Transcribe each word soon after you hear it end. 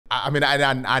I mean,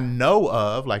 I know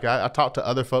of, like I talk to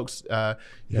other folks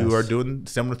who are doing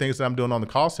similar things that I'm doing on the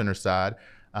call center side,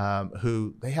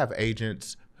 who they have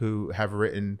agents who have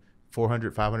written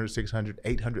 $400, $500, $600,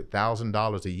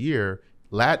 $800,000 a year,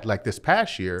 like this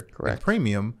past year, in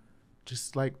premium,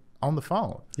 just like on the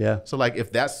phone. Yeah. So like if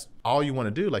that's all you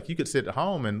want to do, like you could sit at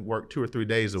home and work 2 or 3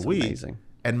 days a week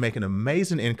and make an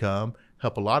amazing income,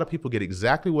 help a lot of people get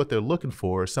exactly what they're looking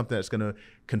for, something that's going to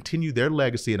continue their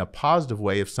legacy in a positive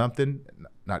way. If something,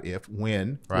 not if,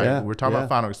 when, right? Yeah, We're talking about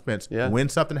final expense. Yeah. When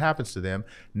something happens to them,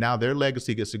 now their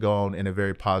legacy gets to go on in a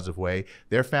very positive way.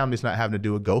 Their family's not having to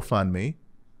do a GoFundMe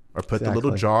or put the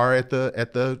little jar at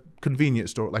the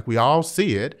convenience store. Like we all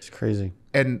see it. It's crazy.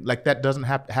 And like that doesn't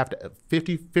have to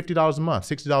 $50 a month,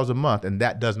 $60 a month, and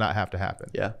that does not have to happen.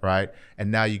 Yeah. Right.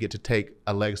 And now you get to take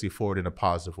a legacy forward in a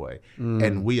positive way.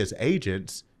 And we as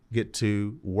agents get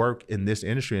to work in this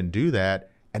industry and do that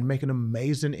and make an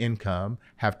amazing income,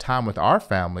 have time with our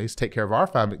families, take care of our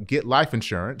family, get life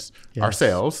insurance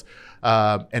ourselves,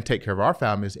 and take care of our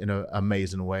families in an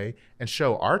amazing way and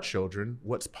show our children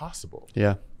what's possible.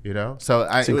 Yeah. You know, so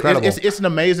it's incredible. It's an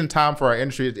amazing time for our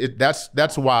industry.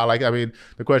 That's why, like, I mean,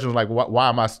 the question is like,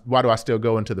 why do I still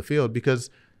go into the field? Because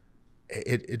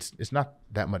it's not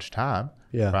that much time,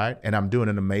 right? And I'm doing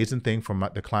an amazing thing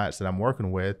for the clients that I'm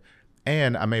working with,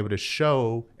 and I'm able to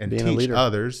show and teach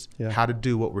others how to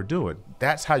do what we're doing.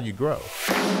 That's how you grow.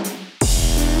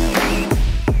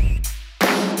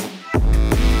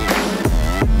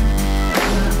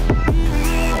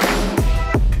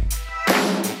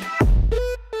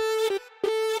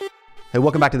 Hey,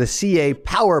 welcome back to the CA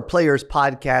Power Players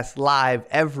Podcast, live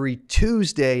every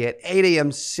Tuesday at 8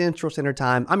 a.m. Central Standard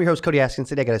Time. I'm your host, Cody Askins.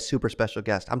 Today I got a super special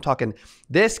guest. I'm talking,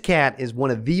 this cat is one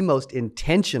of the most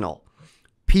intentional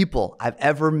people I've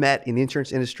ever met in the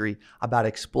insurance industry about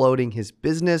exploding his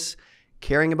business,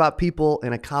 caring about people,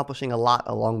 and accomplishing a lot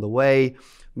along the way.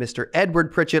 Mr.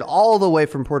 Edward Pritchett, all the way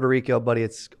from Puerto Rico, buddy.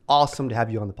 It's awesome to have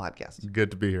you on the podcast.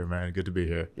 Good to be here, man. Good to be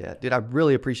here. Yeah, dude, I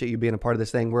really appreciate you being a part of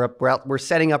this thing. We're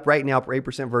setting up right now for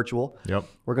 8% virtual. Yep.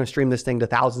 We're going to stream this thing to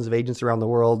thousands of agents around the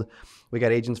world. We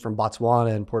got agents from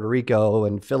Botswana and Puerto Rico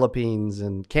and Philippines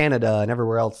and Canada and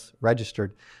everywhere else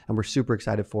registered, and we're super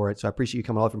excited for it. So I appreciate you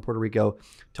coming all from Puerto Rico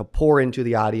to pour into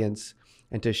the audience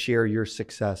and to share your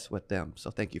success with them.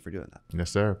 So thank you for doing that.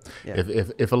 Yes, sir. Yeah.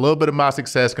 If a little bit of my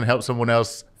success can help someone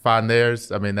else find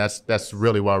theirs, I mean, that's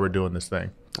really why we're doing this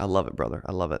thing. I love it, brother.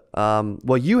 I love it.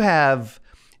 Well, you have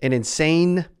an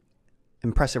insane,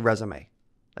 impressive resume.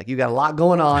 Like you got a lot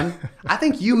going on. I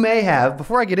think you may have,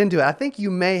 before I get into it, I think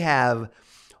you may have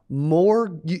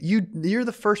more, you're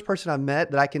the first person I've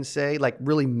met that I can say, like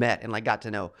really met and like got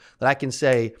to know, that I can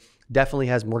say definitely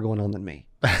has more going on than me.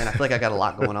 And I feel like I got a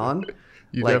lot going on.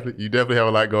 You definitely have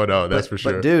a lot going on. That's for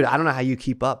sure. But dude, I don't know how you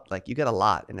keep up. Like you got a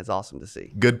lot, and it's awesome to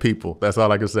see. Good people. That's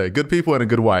all I can say. Good people and a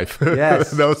good wife.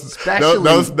 Yes. those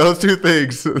two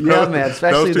things. Yeah, man.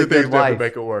 Especially those two the things good wife.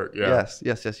 make it work. Yeah.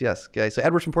 Yes. Okay. So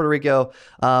Edward's from Puerto Rico.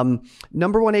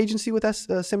 Number one agency with us,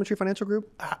 Symmetry Financial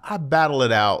Group. I battle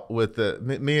it out with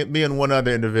me and one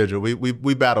other individual.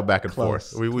 We battle back and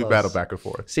forth. We battle back and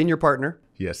forth. Senior partner.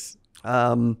 Yes.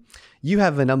 You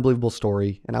have an unbelievable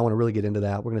story, and I want to really get into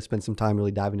that. We're going to spend some time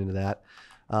really diving into that.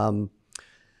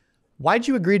 Why'd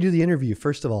you agree to do the interview,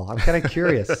 first of all? I'm kind of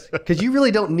curious, because you really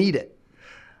don't need it.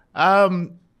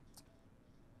 So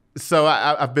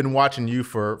I've been watching you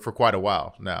for quite a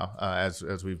while now,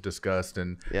 as we've discussed,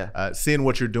 and seeing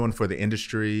what you're doing for the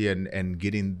industry and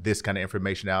getting this kind of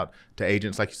information out to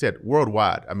agents, like you said,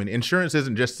 worldwide. I mean, insurance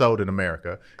isn't just sold in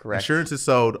America. Correct. Insurance is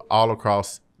sold all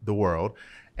across the world.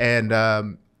 And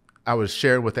I was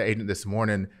sharing with the agent this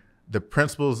morning, the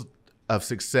principles of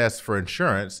success for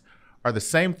insurance are the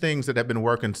same things that have been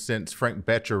working since Frank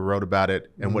Betcher wrote about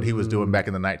it and what he was doing back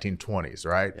in the 1920s,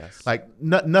 right? Yes. Like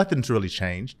nothing's really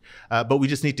changed, but we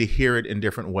just need to hear it in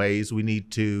different ways. We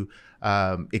need to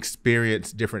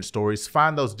experience different stories,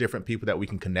 find those different people that we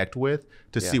can connect with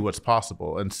to see what's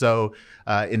possible. And so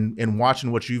in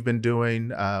watching what you've been doing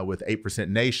with 8%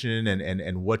 Nation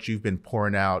and what you've been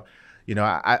pouring out, you know,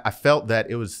 I felt that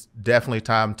it was definitely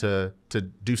time to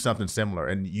do something similar.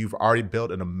 And you've already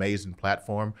built an amazing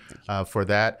platform for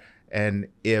that. And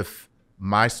if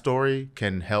my story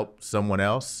can help someone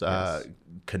else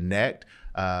connect,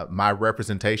 my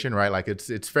representation, right? Like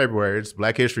it's February, it's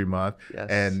Black History Month,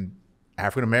 and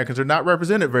African Americans are not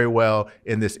represented very well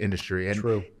in this industry.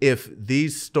 And if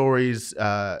these stories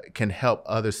can help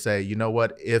others say, you know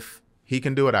what, if he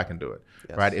can do it, I can do it,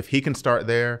 right? If he can start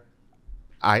there,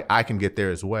 I can get there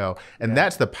as well. And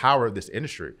that's the power of this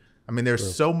industry. I mean,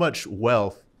 there's so much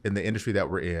wealth in the industry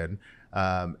that we're in.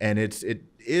 And it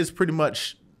is pretty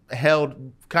much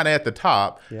held kind of at the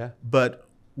top, Yeah. but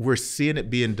we're seeing it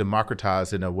being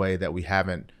democratized in a way that we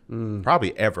haven't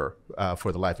probably ever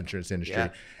for the life insurance industry. Yeah.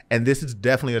 And this is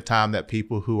definitely a time that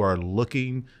people who are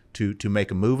looking to make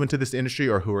a move into this industry,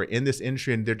 or who are in this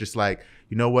industry and they're just like,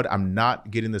 you know what, I'm not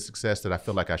getting the success that I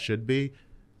feel like I should be.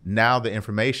 Now the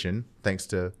information, thanks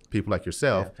to people like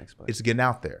yourself, it's getting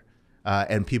out there.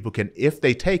 And people can, if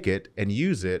they take it and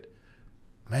use it,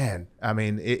 man, I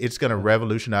mean, it's going to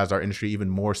revolutionize our industry even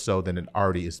more so than it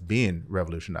already is being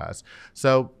revolutionized.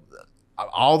 So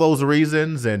all those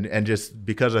reasons, and just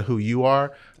because of who you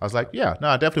are, I was like, yeah, no,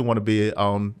 I definitely want to be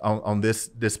on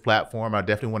this platform. I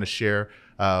definitely want to share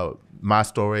my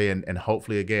story, and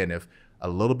hopefully, again, if a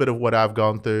little bit of what I've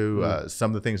gone through,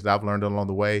 some of the things that I've learned along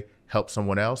the way help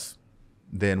someone else,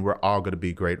 then we're all going to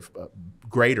be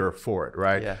greater for it,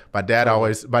 right? Yeah. My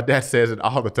dad says it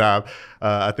all the time.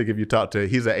 I think if you talk to,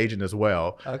 he's an agent as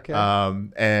well. Okay.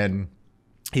 And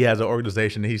he has an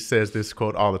organization. He says this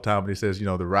quote all the time, and he says,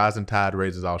 the rising tide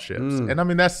raises all ships. And I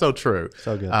mean, that's so true.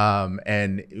 So good.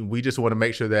 And we just want to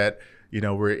make sure that,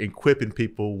 we're equipping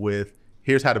people with,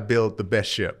 here's how to build the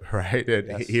best ship, right?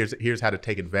 And here's how to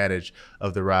take advantage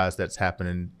of the rise that's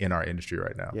happening in our industry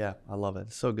right now. Yeah, I love it.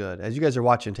 It's so good. As you guys are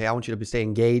watching today, I want you to stay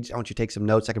engaged. I want you to take some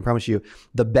notes. I can promise you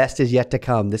the best is yet to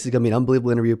come. This is going to be an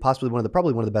unbelievable interview, possibly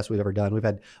probably one of the best we've ever done. We've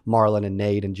had Marlon and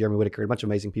Nate and Jeremy Whitaker, a bunch of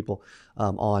amazing people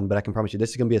on, but I can promise you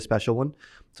this is going to be a special one.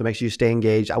 So make sure you stay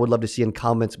engaged. I would love to see in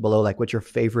comments below like what your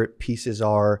favorite pieces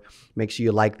are. Make sure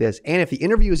you like this. And if the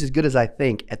interview is as good as I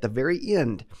think, at the very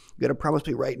end, you got to promise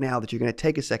me right now that you're going to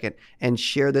take a second and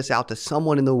share this out to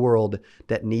someone in the world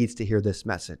that needs to hear this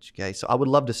message. Okay. So I would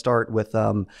love to start with,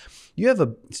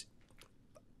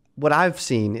 what I've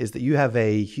seen is that you have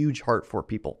a huge heart for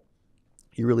people.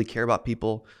 You really care about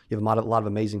people. You have a lot of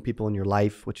amazing people in your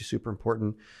life, which is super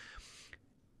important.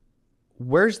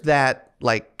 Where's that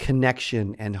like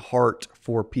connection and heart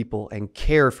for people and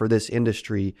care for this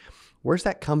industry? Where's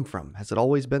that come from? Has it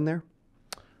always been there?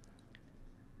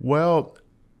 Well,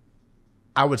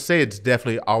 I would say it's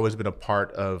definitely always been a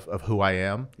part of who I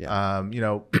am. Yeah.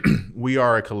 We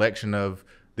are a collection of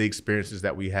the experiences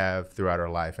that we have throughout our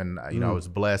life. And, I was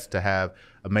blessed to have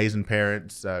amazing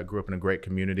parents, grew up in a great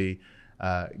community,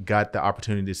 got the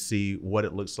opportunity to see what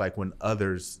it looks like when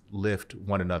others lift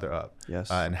one another up.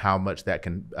 Yes. And how much that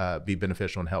can be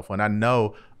beneficial and helpful. And I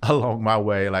know along my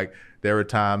way, like there were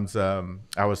times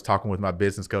I was talking with my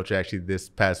business coach actually this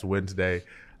past Wednesday,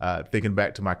 thinking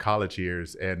back to my college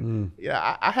years, and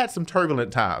I had some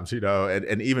turbulent times,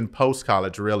 and even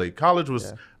post-college, really. College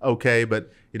was okay,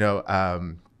 but,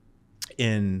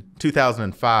 in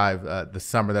 2005, the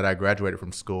summer that I graduated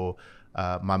from school,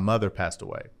 my mother passed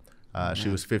away. She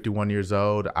was 51 years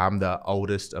old. I'm the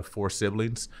oldest of 4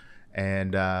 siblings,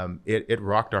 and it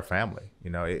rocked our family.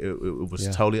 It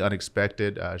was totally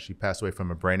unexpected. She passed away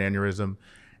from a brain aneurysm,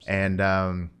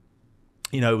 and,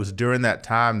 it was during that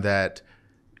time that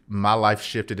my life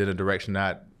shifted in a direction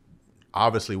that I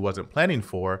obviously wasn't planning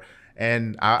for.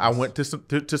 And I went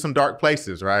to some dark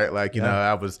places, right? Like,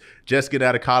 I was just getting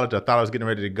out of college. I thought I was getting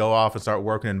ready to go off and start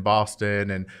working in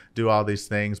Boston and do all these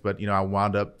things. But, I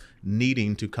wound up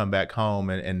needing to come back home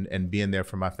and being there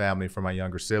for my family, for my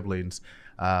younger siblings.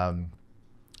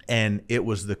 And it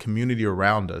was the community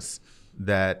around us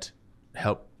that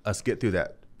helped us get through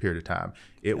that period of time.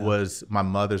 It was my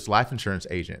mother's life insurance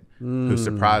agent who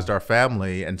surprised our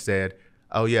family and said,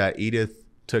 oh yeah, Edith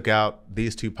took out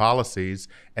these 2 policies.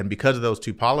 And because of those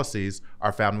 2 policies,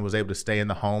 our family was able to stay in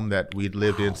the home that we'd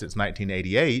lived in since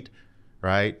 1988,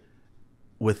 right?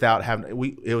 Without having,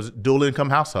 it was a dual income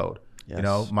household.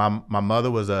 Yes. My mother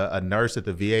was a nurse at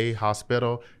the VA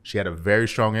hospital. She had a very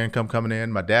strong income coming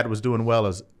in. My dad was doing well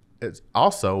as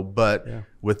also, but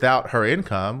without her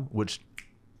income, which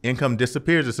income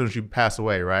disappears as soon as you pass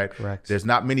away, right? Correct. There's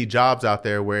not many jobs out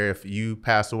there where if you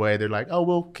pass away, they're like, oh,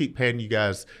 we'll keep paying you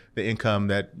guys the income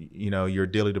that, your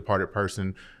dearly departed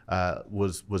person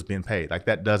was being paid. Like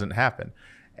that doesn't happen.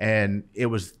 And it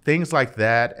was things like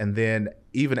that. And then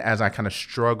even as I kind of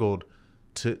struggled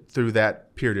through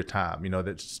that period of time,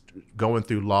 that's going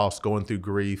through loss, going through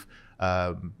grief,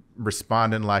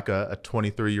 responding like a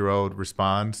 23-year-old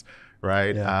responds,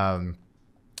 right? Yeah.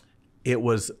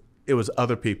 It was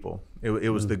other people.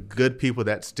 It was the good people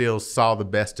that still saw the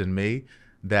best in me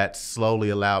that slowly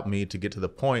allowed me to get to the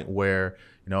point where,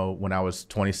 when I was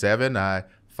 27, I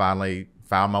finally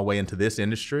found my way into this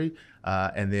industry,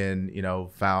 and then,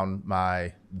 found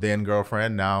my then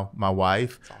girlfriend, now my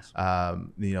wife,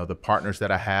 awesome. The partners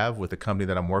that I have with the company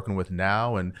that I'm working with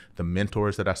now, and the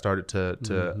mentors that I started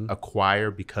to acquire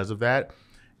because of that.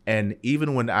 And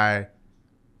even when I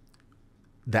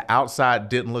the outside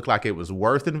didn't look like it was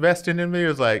worth investing in me. It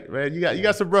was like, man, you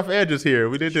got some rough edges here.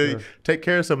 We need to take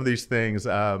care of some of these things.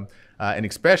 And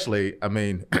especially, I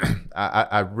mean,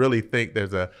 I really think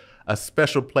there's a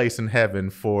special place in heaven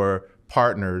for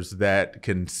partners that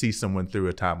can see someone through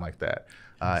a time like that.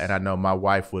 And I know my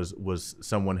wife was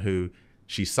someone who,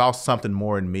 she saw something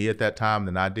more in me at that time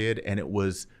than I did. And it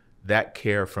was that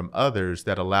care from others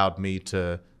that allowed me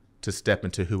to step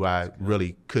into who I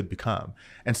really could become.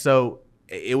 And so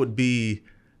it would be,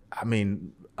 I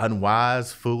mean,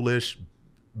 unwise, foolish,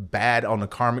 bad on the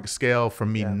karmic scale for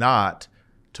me not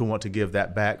to want to give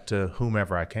that back to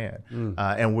whomever I can.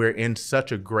 And we're in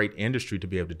such a great industry to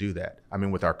be able to do that. I mean,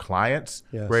 with our clients,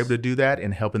 we're able to do that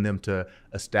and helping them to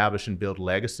establish and build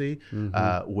legacy.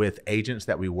 With agents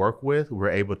that we work with, we're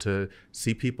able to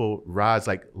see people rise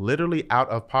like literally out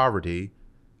of poverty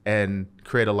and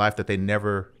create a life that they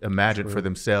never imagined for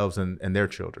themselves and their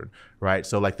children, right?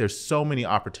 So like there's so many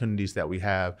opportunities that we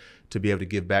have to be able to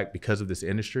give back because of this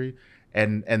industry.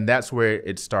 And that's where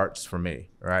it starts for me,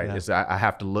 right? Is I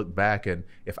have to look back, and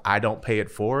if I don't pay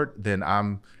it forward, then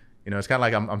I'm, it's kind of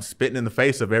like I'm spitting in the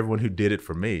face of everyone who did it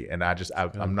for me. And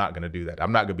I'm not going to do that.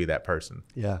 I'm not going to be that person.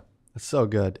 Yeah, that's so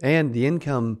good. And the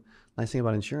income, nice thing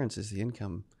about insurance is the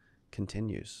income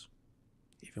continues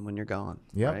even when you're gone.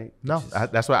 Yeah. Right? No,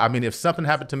 that's why, I mean, if something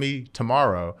happened to me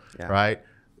tomorrow, right,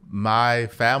 my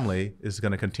family is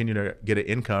going to continue to get an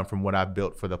income from what I've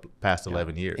built for the past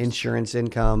 11 years. Insurance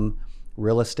income,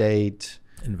 real estate,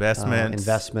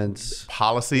 investments,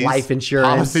 policies, life insurance,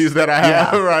 policies that I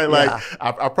have, right? Like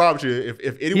I promise you,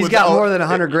 if anyone's he's got more than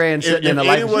 $100,000 sitting in a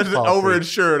life insurance policy. If anyone's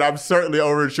overinsured, I'm certainly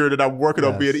overinsured, and I'm working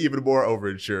on being even more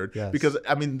overinsured because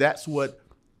I mean that's what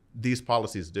these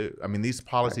policies do. I mean, these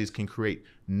policies can create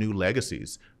new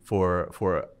legacies for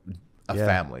a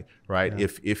family, right?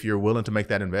 If you're willing to make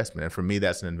that investment, and for me,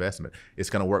 that's an investment. It's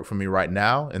going to work for me right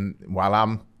now, and while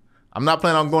I'm not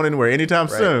planning on going anywhere anytime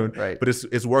soon, but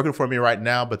it's working for me right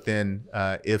now. But then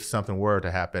if something were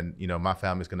to happen, my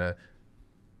family's going to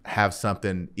have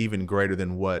something even greater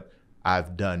than what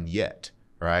I've done yet,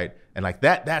 right? And like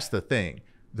that's the thing.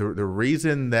 The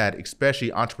reason that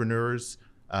especially entrepreneurs,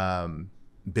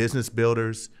 business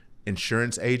builders,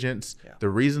 insurance agents, the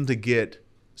reason to get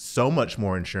so much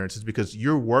more insurance is because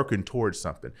you're working towards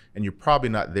something and you're probably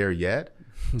not there yet.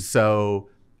 So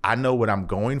I know what I'm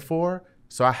going for.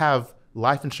 So I have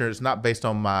life insurance not based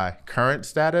on my current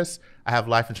status. I have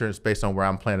life insurance based on where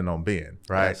I'm planning on being,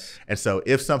 right? And so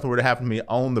if something were to happen to me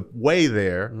on the way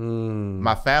there,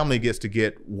 my family gets to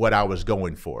get what I was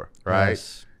going for, right?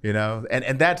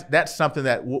 And that's something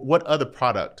that what other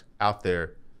product out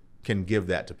there can give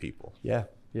that to people? Yeah.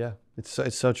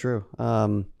 It's so true.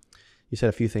 You said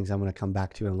a few things I'm going to come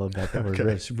back to in a little bit that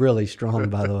were really strong,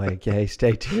 by the way. Okay,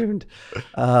 stay tuned.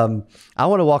 I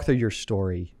want to walk through your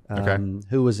story.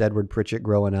 Who was Edward Pritchett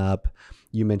growing up?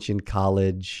 You mentioned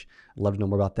college. I'd love to know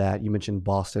more about that. You mentioned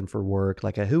Boston for work.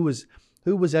 Like, who was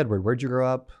Edward? Where'd you grow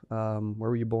up? Where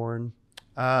were you born?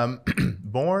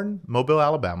 Born Mobile,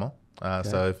 Alabama.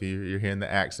 So if you're hearing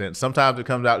the accent, sometimes it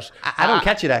comes out. I don't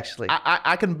catch it actually.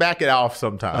 I can back it off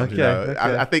sometimes.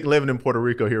 I think living in Puerto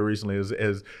Rico here recently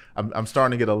is I'm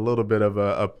starting to get a little bit of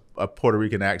a Puerto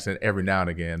Rican accent every now and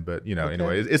again. But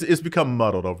anyway, it's become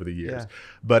muddled over the years.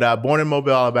 But born in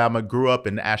Mobile, Alabama, grew up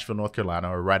in Asheville, North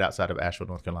Carolina, or right outside of Asheville,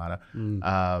 North Carolina.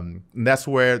 And that's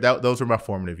where those were my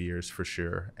formative years for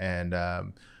sure. And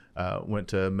went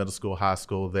to middle school, high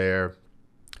school there.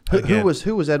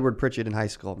 Who was Edward Pritchett in high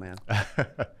school, man?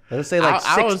 Let's say like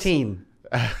 16.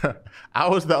 I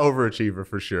was the overachiever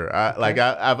for sure.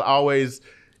 I've always,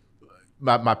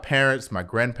 my parents, my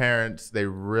grandparents, they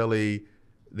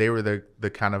were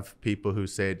the kind of people who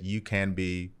said you can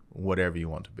be whatever you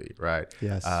want to be, right?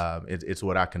 Yes. It's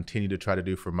what I continue to try to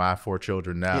do for my 4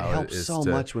 children now. It helps so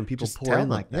much when people pour in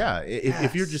like that.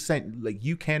 If you're just saying like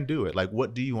you can do it, like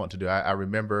what do you want to do? I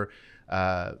remember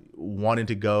wanting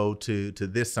to go to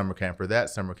this summer camp or that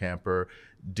summer camp or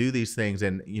do these things.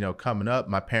 And, coming up,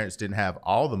 my parents didn't have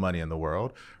all the money in the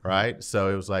world, right?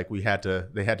 So it was like they had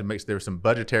to make, there were some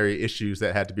budgetary issues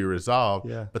that had to be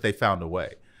resolved, but they found a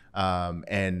way.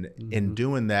 And in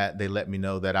doing that, they let me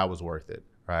know that I was worth it,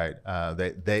 right?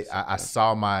 I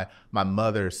saw my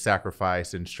mother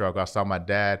sacrifice and struggle. I saw my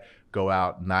dad go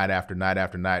out night after night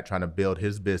after night trying to build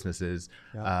his businesses.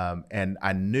 And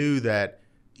I knew that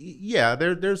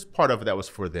there's part of it that was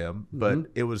for them, but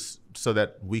it was so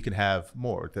that we could have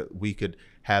more, that we could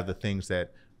have the things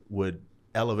that would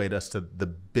elevate us to the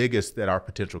biggest that our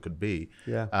potential could be.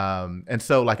 And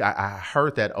so like I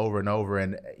heard that over and over,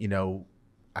 and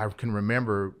I can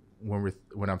remember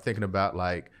when I'm thinking about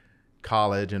like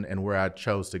college and where I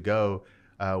chose to go,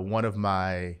 one of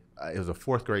my, it was a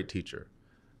fourth grade teacher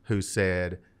who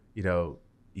said,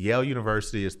 Yale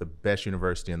University is the best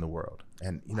university in the world.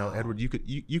 And, Edward, you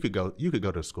could go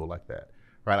to a school like that,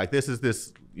 right? Like this is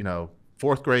this,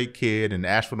 fourth grade kid in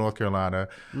Asheville, North Carolina.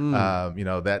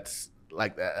 That's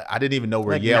like, I didn't even know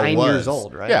where like Yale 9 was. years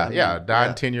old, right?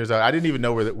 Yeah, 10 years old. I didn't even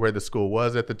know where the school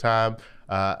was at the time.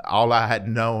 All I had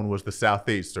known was the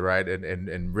Southeast, right?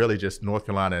 And really just North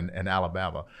Carolina and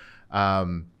Alabama.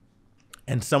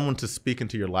 And someone to speak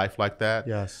into your life like that.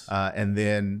 Yes. And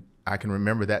then I can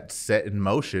remember that set in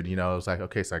motion. It was like,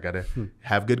 okay, so I got to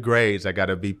have good grades. I got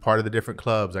to be part of the different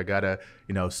clubs. I got to,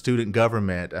 student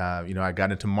government. I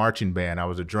got into marching band. I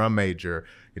was a drum major.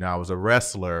 I was a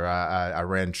wrestler. I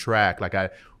ran track. Like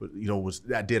I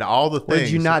did all the things. What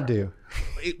did you not do?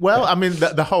 Well, I mean,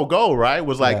 the whole goal, right,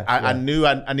 was like I Yeah. knew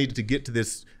I needed to get to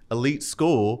this elite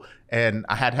school, and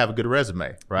I had to have a good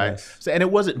resume, right? Yes. So, and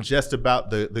it wasn't just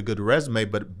about the good resume,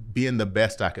 but being the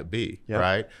best I could be, Yep.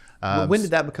 right? When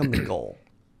did that become the goal?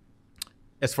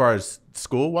 As far as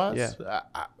school was, Yeah.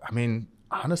 I mean,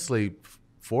 honestly,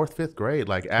 fourth, fifth grade,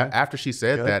 like after she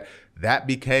said Good. that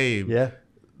became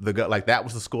that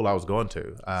was the school I was going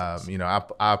to.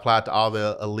 I applied to all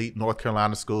the elite North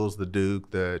Carolina schools, the Duke,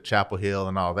 the Chapel Hill,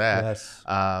 and all that. Yes.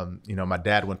 My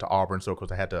dad went to Auburn, so of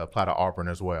course I had to apply to Auburn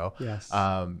as well. Yes.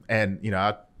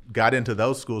 I got into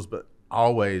those schools, but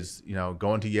always,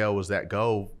 going to Yale was that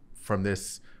goal from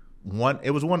this one.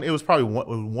 It was probably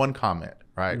one comment,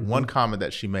 right? Mm-hmm. One comment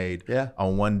that she made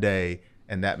on one day.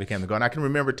 And that became the goal. And I can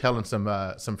remember telling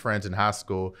some friends in high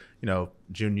school,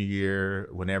 junior year,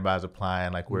 when everybody's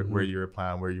applying, like where you're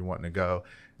applying, where you're wanting to go.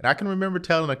 And I can remember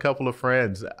telling a couple of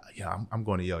friends, I'm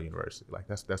going to Yale University. Like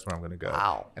that's where I'm going to go.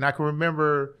 Wow. And I can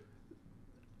remember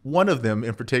one of them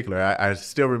in particular. I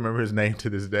still remember his name to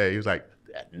this day. He was like,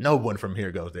 no one from here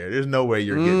goes there. There's no way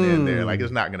you're getting in there. Like,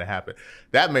 it's not going to happen.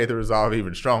 That made the resolve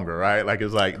even stronger, right? Like,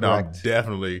 it's like, no, I'm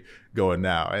definitely going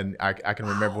now. And I can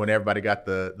remember when everybody got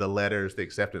the letters, the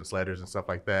acceptance letters and stuff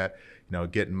like that,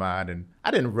 getting mine. And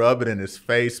I didn't rub it in his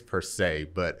face per se,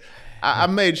 but I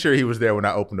made sure he was there when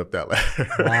I opened up that letter.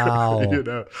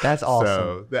 Wow. That's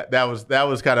awesome. So that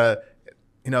was kind of,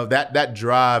 that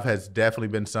drive has definitely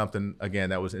been something, again,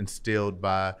 that was instilled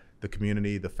by the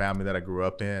community, the family that I grew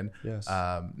up in, Yes.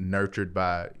 Nurtured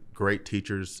by great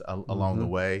teachers along the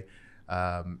way.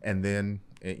 And then,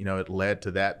 it led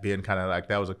to that being kind of like,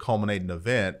 that was a culminating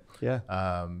event. Yeah.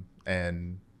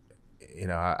 And,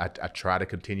 I try to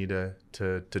continue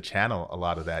to channel a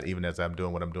lot of that, even as I'm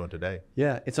doing what I'm doing today.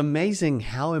 Yeah. It's amazing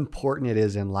how important it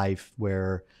is in life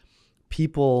where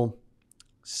people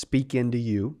speak into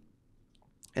you,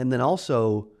 and then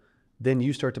also then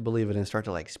you start to believe it and start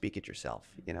to like speak it yourself,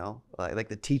 like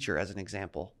the teacher as an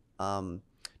example. Do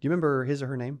you remember his or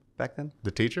her name back then? The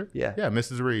teacher? Yeah. Yeah,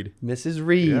 Mrs. Reed. Mrs.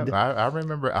 Reed. Yeah, I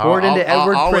remember. Poured into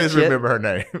Edward I'll always Pritchett. remember her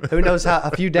name. Who knows how, a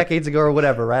few decades ago or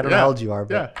whatever, right? I don't know how old you are.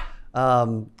 But,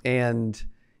 and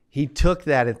he took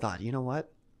that and thought, you know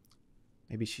what?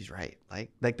 Maybe she's right.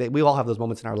 We all have those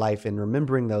moments in our life, and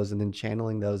remembering those and then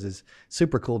channeling those is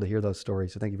super cool to hear those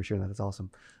stories. So thank you for sharing that. That's awesome.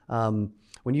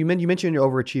 When you mentioned you're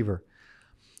overachiever,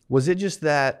 was it just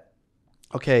that,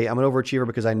 okay, I'm an overachiever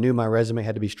because I knew my resume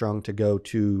had to be strong to go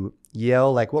to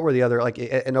Yale? Like, what were the other, like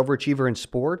an overachiever in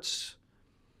sports?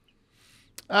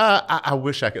 I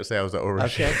wish I could say I was an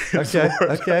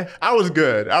overachiever. Okay. I was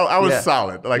good. I was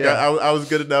solid. Like I was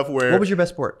good enough where. What was your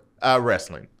best sport?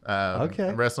 Wrestling.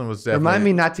 Wrestling was definitely. Remind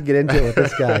me not to get into it with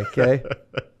this guy, okay?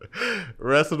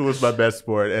 Wrestling was my best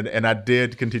sport, and I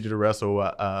did continue to wrestle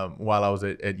while I was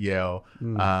at Yale.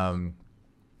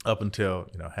 Up until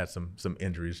had some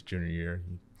injuries junior year.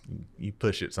 You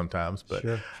push it sometimes, but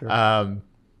sure. I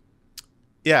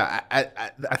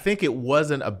think it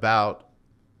wasn't about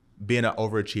being an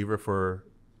overachiever for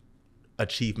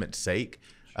achievement's sake.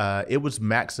 It was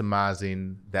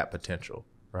maximizing that potential,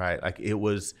 right? Like, it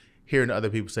was hearing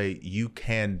other people say, you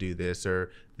can do this,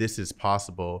 or this is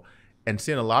possible, and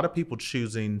seeing a lot of people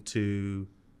choosing to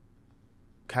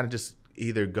kind of just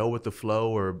either go with the flow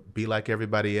or be like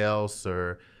everybody else,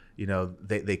 or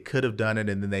they could have done it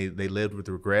and then they lived with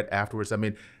regret afterwards. I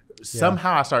mean,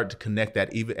 somehow I started to connect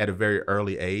that even at a very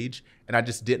early age, and I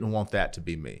just didn't want that to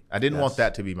be me. I didn't want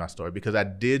that to be my story, because I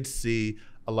did see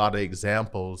a lot of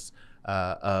examples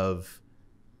of,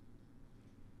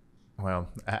 well,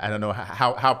 I don't know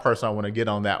how personal I want to get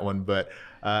on that one, but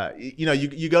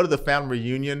you go to the family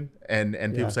reunion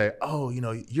and people say, oh,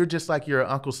 you're just like your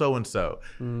Uncle so-and-so.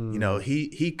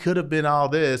 He could have been all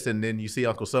this, and then you see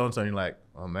Uncle so-and-so and you're like,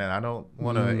 oh man, I don't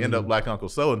want to end up like Uncle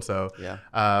so-and-so.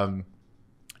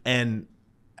 And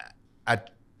I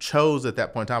chose at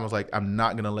that point in time, I was like, I'm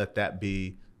not going to let that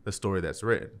be the story that's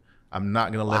written. I'm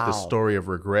not going to let the story of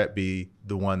regret be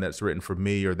the one that's written for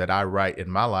me or that I write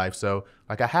in my life. So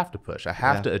like I have to push, I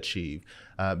have to achieve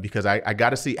because I got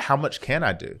to see how much can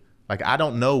I do. Like I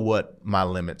don't know what my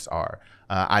limits are.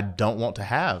 I don't want to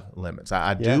have limits.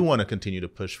 I do want to continue to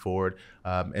push forward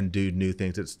and do new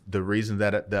things. It's the reason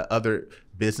that the other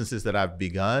businesses that I've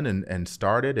begun and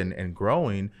started and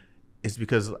growing is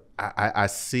because I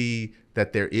see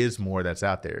that there is more that's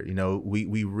out there. You know,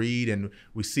 we read and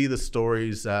we see the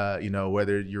stories, you know,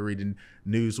 whether you're reading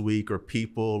Newsweek or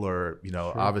People or, you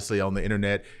know, obviously on the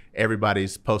internet,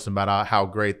 everybody's posting about how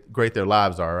great their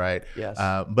lives are, right? Yes.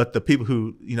 But the people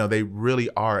who, you know, they really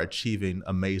are achieving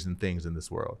amazing things in this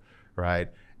world, right?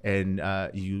 And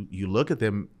you look at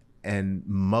them and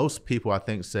most people I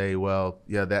think say, well,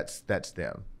 yeah, that's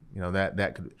them. You know,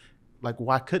 that could, like,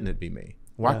 why couldn't it be me?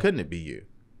 Why couldn't it be you?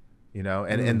 You know,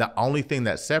 and the only thing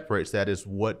that separates that is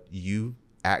what you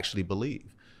actually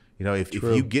believe. You know, if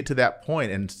you get to that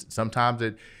point, and sometimes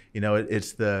it, you know,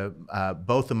 it's the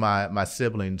both of my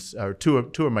siblings, or two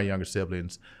of my younger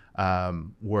siblings,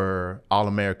 were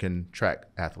All-American track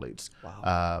athletes.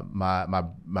 Wow.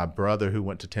 My brother who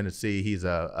went to Tennessee, he's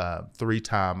a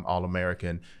 3-time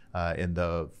All-American in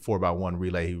the 4x1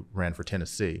 relay. He ran for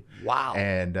Tennessee. Wow.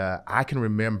 And I can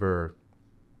remember.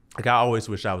 Like I always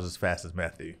wish I was as fast as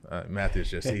Matthew. Matthew's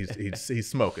just he's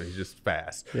smoking. He's just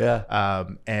fast. Yeah.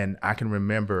 And I can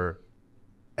remember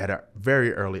at a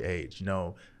very early age, you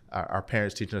know, our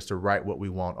parents teaching us to write what we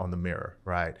want on the mirror,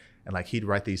 right? And like he'd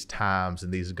write these times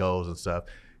and these goals and stuff.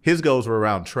 His goals were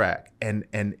around track, and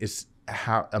it's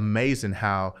how amazing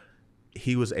how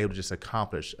he was able to just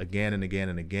accomplish again and again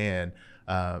and again.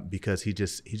 Because he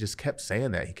just kept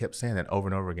saying that. He kept saying that over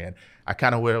and over again. I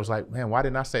kind of was like, man, why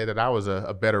didn't I say that I was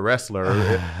a better wrestler?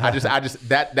 I just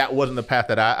that wasn't the path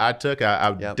that I took.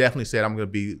 I definitely said I'm going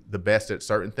to be the best at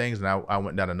certain things, and I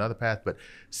went down another path. But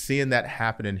seeing that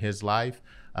happen in his life,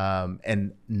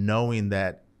 and knowing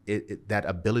that that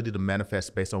ability to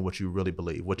manifest based on what you really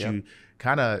believe, what you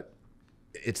kind of.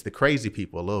 It's the crazy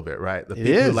people a little bit, right? The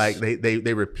people who like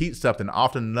they repeat something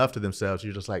often enough to themselves.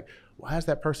 You're just like, why is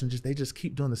that person they just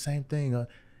keep doing the same thing?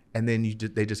 And then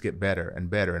they just get better and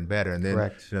better and better. And then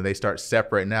you know, they start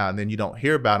separating out, and then you don't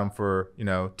hear about them for, you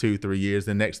know, 2-3 years.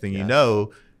 The next thing you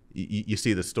know, you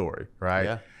see the story,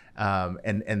 right? Yeah.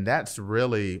 And that's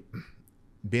really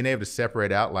being able to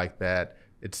separate out like that.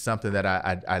 It's something that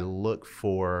I look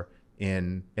for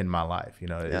in my life, you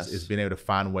know, is being able to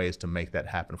find ways to make that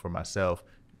happen for myself,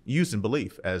 using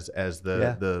belief as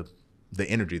the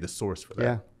energy, the source for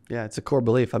that. Yeah, it's a core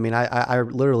belief. I mean, I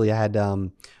literally had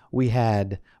we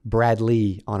had Brad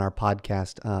Lee on our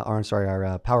podcast,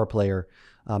 our Power Player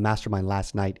Mastermind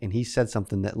last night, and he said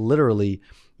something that literally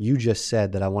you just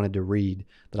said that I wanted to read,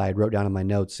 that I had wrote down in my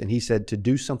notes, and he said, to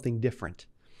do something different,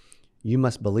 you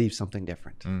must believe something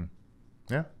different.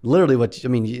 Yeah. Literally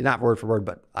not word for word,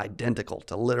 but identical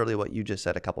to literally what you just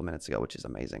said a couple minutes ago, which is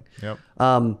amazing. Yep.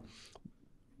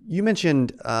 You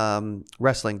mentioned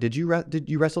wrestling. Did you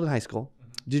wrestle in high school?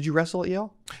 Did you wrestle at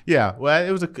Yale? Yeah. Well,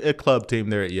 it was a club team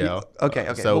there at Yale.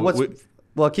 Okay.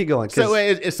 So keep going. So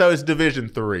it's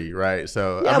Division III, right?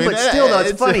 So yeah, I mean, but still though,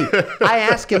 it's funny. I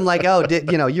asked him like, oh,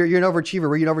 you're an overachiever.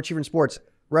 Were you an overachiever in sports?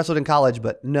 Wrestled in college,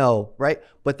 but no, right?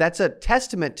 But that's a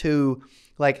testament to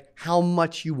like how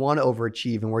much you want to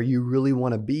overachieve and where you really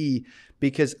want to be,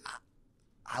 because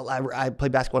I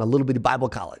played basketball in a little bit of Bible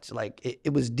college. Like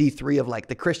it was D3 of like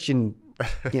the Christian,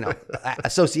 you know,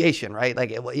 association, right?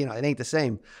 Like, it ain't the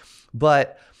same,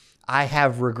 but I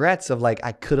have regrets of like,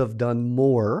 I could have done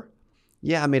more.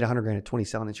 Yeah. I made $100,000 at 20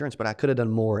 selling insurance, but I could have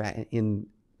done more in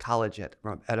college at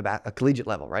about a collegiate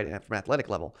level, right? From an athletic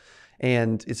level.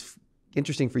 And it's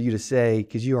interesting for you to say,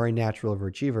 cause you are a natural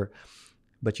overachiever,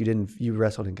 but you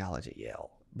wrestled in college at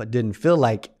Yale, but didn't feel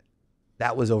like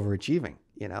that was overachieving,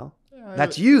 you know? Yeah,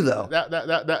 that's you though.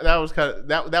 That was kind of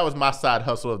that was my side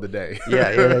hustle of the day. Yeah.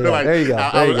 Like, there you go.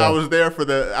 I was there for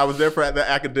the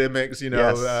academics, you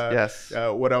know, yes.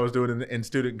 What I was doing in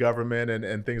student government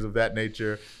and things of that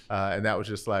nature. And that was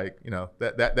just like, you know,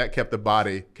 that kept the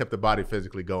body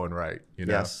physically going right, you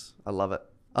know? Yes. I love it.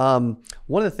 One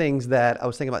of the things that I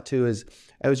was thinking about too is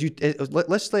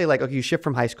let's say like, okay, you shift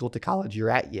from high school to college, you're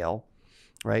at Yale,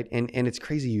 right? And it's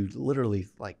crazy. You literally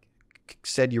like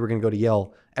said you were going to go to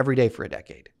Yale every day for a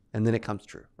decade, and then it comes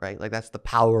true, right? Like that's the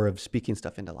power of speaking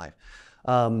stuff into life.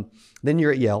 Then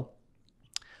you're at Yale.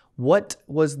 What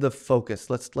was the focus?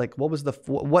 What was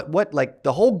like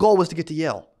the whole goal was to get to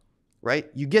Yale, right?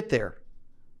 You get there.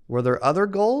 Were there other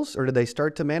goals, or did they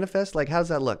start to manifest? Like, how does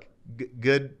that look?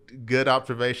 Good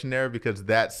observation there, because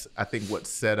that's, I think, what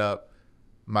set up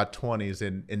my 20s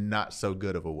in not so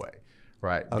good of a way,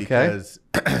 right? Okay. Because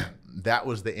that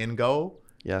was the end goal.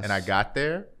 Yes. And I got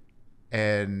there,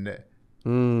 and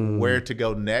where to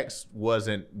go next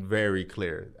wasn't very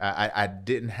clear. I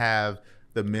didn't have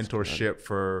the mentorship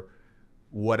for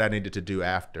what I needed to do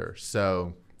after.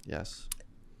 So, yes,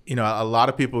 you know, a lot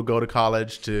of people go to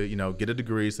college to, you know, get a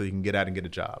degree so you can get out and get a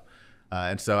job.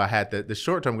 And so I had the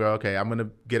short term goal, okay, I'm going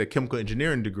to get a chemical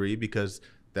engineering degree because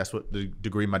that's what the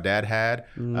degree my dad had.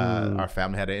 Our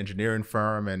family had an engineering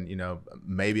firm, and, you know,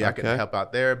 maybe I could help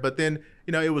out there. But then,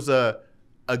 you know, it was a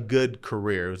good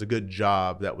career. It was a good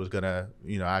job that was going to,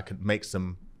 you know, I could make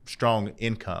some strong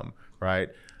income, right?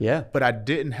 Yeah. But I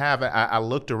didn't have it. I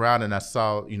looked around and I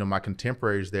saw, you know, my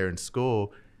contemporaries there in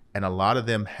school, and a lot of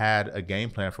them had a game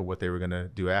plan for what they were going to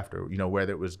do after, you know,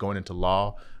 whether it was going into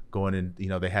law, going in, you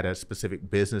know, they had a specific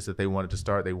business that they wanted to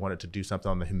start. They wanted to do something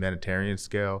on the humanitarian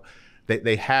scale.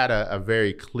 They had a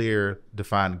very clear,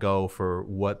 defined goal for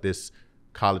what this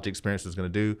college experience was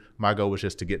going to do. My goal was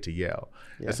just to get to Yale.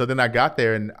 Yeah. And so then I got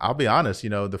there, and I'll be honest, you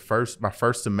know, my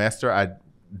first semester I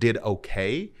did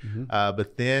okay,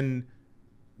 but then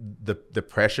the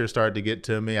pressure started to get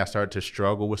to me. I started to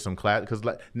struggle with some class because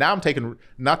now I'm taking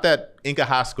not that Inca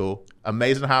high school,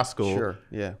 amazing high school, sure,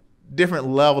 yeah, different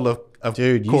level of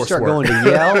dude. You start coursework. Going to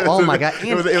Yale, oh my god, and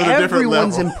it was a different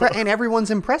level. And everyone's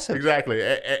impressive. Exactly,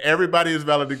 everybody is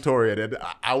valedictorian, and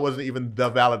I wasn't even the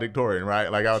valedictorian,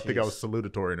 right? Like I would think I was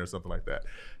salutatorian or something like that.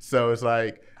 So it's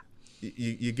like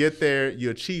you get there, you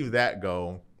achieve that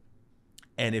goal,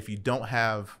 and if you don't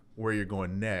have where you're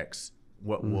going next,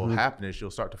 what will happen is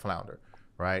you'll start to flounder,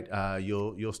 right?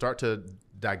 You'll start to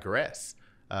digress.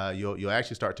 You'll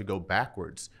actually start to go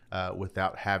backwards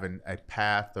without having a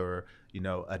path or, you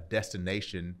know, a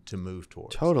destination to move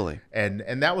towards. Totally.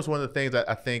 And that was one of the things that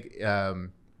I think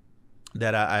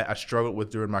that I struggled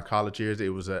with during my college years. It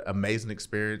was an amazing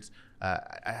experience.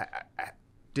 I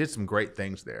did some great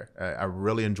things there. I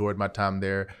really enjoyed my time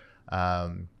there.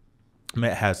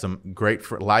 Had some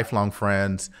great lifelong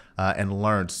friends and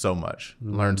learned so much.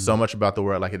 Learned so much about the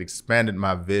world. Like it expanded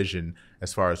my vision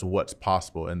as far as what's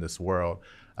possible in this world.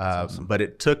 Awesome. But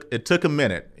it took a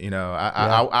minute. You know,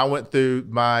 I went through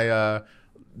my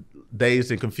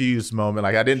dazed and confused moment.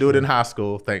 Like I didn't do it in high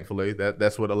school, thankfully.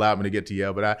 That's what allowed me to get to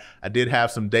Yale. But I did have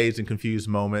some dazed and confused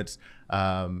moments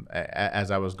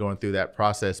as I was going through that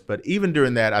process. But even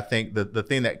during that, I think the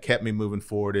thing that kept me moving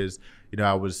forward is, you know,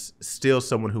 I was still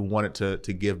someone who wanted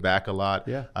to give back a lot.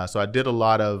 Yeah. So I did a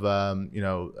lot of,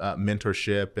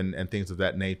 mentorship and things of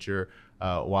that nature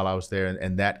while I was there.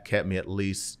 And that kept me at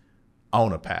least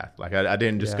on a path. Like I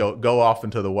didn't just go off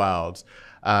into the wilds.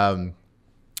 And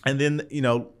then, you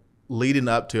know, leading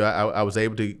up to, I was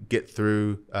able to get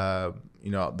through,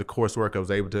 the coursework. I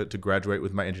was able to graduate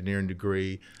with my engineering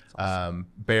degree,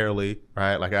 barely,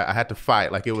 right? Like I had to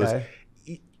fight. Like it was,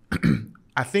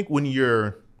 I think when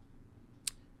you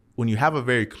have a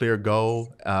very clear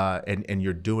goal and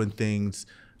you're doing things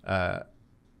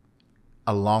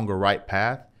along a right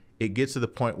path, it gets to the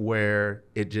point where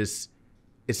it's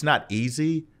not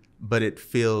easy, but it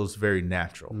feels very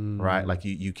natural, right? Like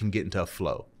you can get into a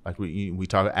flow. Like we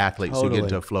talk athletes who get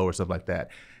into a flow or something like that.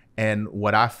 And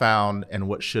what I found, and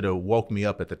what should have woke me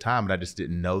up at the time, but I just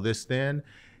didn't know this then,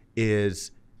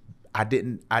 is I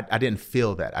didn't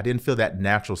feel that. I didn't feel that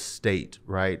natural state,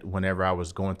 right, whenever I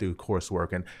was going through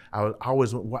coursework. And I was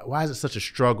always, why is it such a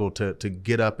struggle to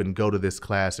get up and go to this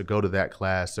class or go to that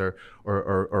class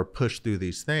or push through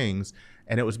these things?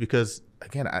 And it was because,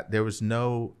 again,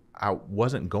 I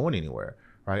wasn't going anywhere,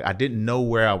 right? I didn't know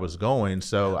where I was going,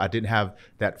 so I didn't have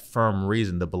that firm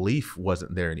reason. The belief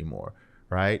wasn't there anymore,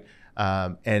 right?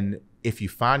 And if you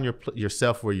find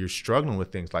yourself where you're struggling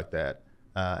with things like that,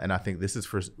 and I think this is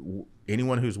for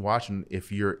anyone who's watching,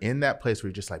 if you're in that place where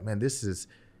you're just like, man,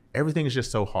 everything is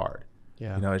just so hard.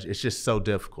 Yeah. You know, it's just so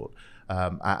difficult.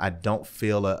 I don't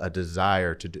feel a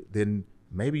desire to do, then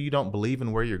maybe you don't believe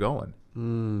in where you're going.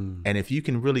 And if you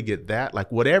can really get that, like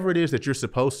whatever it is that you're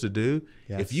supposed to do,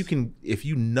 if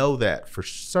you know that for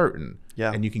certain,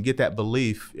 and you can get that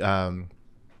belief to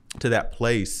that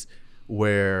place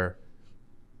where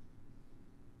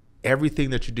everything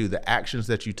that you do, the actions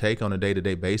that you take on a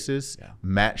day-to-day basis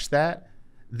match that,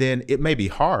 then it may be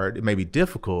hard, it may be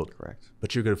difficult, correct,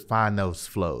 but you're going to find those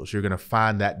flows. You're going to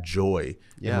find that joy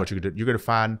in what you're going to do. You're going to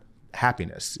find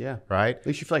happiness, right? At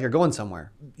least you feel like you're going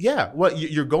somewhere. Yeah, well,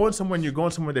 you're going somewhere, and you're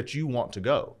going somewhere that you want to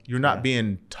go. You're not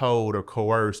being told or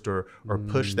coerced or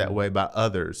pushed that way by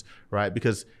others, right?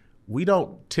 Because we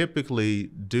don't typically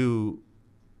do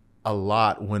a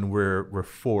lot when we're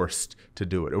forced to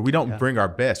do it, or we don't bring our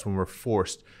best when we're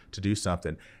forced to do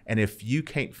something. And if you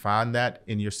can't find that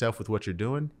in yourself with what you're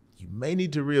doing, you may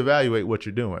need to reevaluate what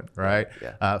you're doing, right?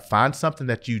 Yeah. Find something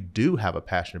that you do have a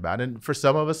passion about. And for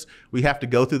some of us, we have to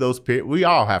go through those periods. We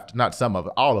all have to, not some of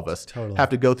us, all of us have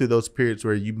to go through those periods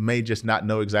where you may just not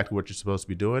know exactly what you're supposed to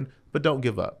be doing, but don't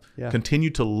give up. Yeah. Continue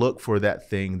to look for that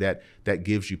thing that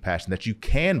gives you passion, that you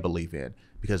can believe in,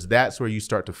 because that's where you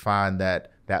start to find that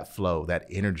flow, that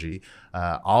energy.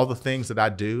 All the things that I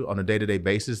do on a day-to-day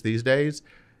basis these days,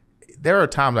 there are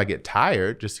times I get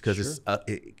tired just because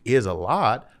it is a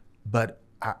lot, but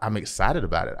I'm excited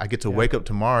about it. I get to wake up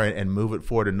tomorrow and move it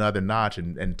forward another notch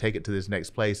and take it to this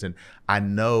next place. And I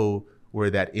know where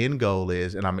that end goal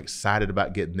is, and I'm excited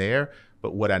about getting there.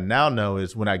 But what I now know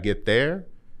is when I get there,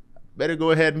 better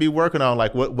go ahead and be working on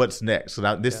like what's next. So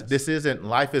now this isn't,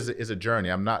 life is a journey.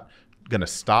 I'm not gonna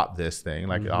stop this thing.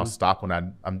 Like I'll stop when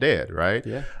I'm dead, right?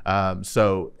 Yeah.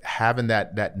 So having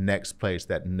that next place,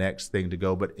 that next thing to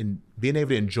go, but in being able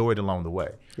to enjoy it along the way.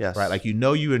 Yes. Right. Like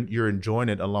you're enjoying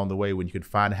it along the way when you can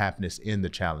find happiness in the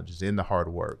challenges, in the hard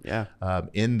work,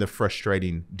 in the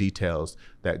frustrating details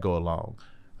that go along.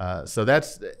 So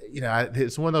that's,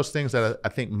 it's one of those things that I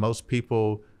think most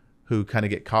people who kind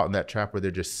of get caught in that trap where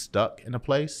they're just stuck in a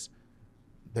place,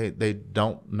 they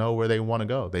don't know where they want to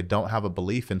go. They don't have a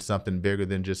belief in something bigger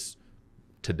than just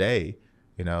today,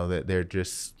 that they're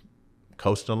just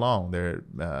coasting along. They're,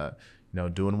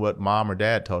 doing what mom or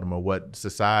dad told them, or what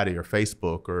society or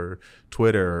Facebook or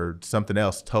Twitter or something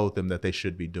else told them that they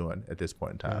should be doing at this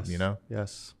point in time,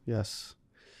 Yes. Yes.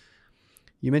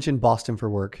 You mentioned Boston for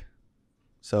work.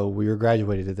 So we were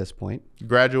graduated at this point.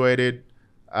 Graduated,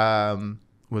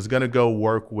 was going to go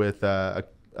work with a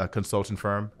consulting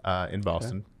firm in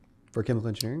Boston. Okay. For chemical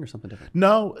engineering or something different?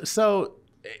 No, so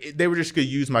they were just going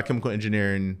to use my chemical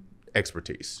engineering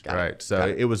expertise, right? So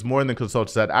it was more in the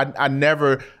consulting side.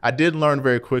 I did learn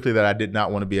very quickly that I did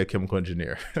not want to be a chemical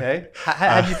engineer. Okay.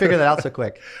 How did you figure that out so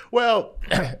quick? Well,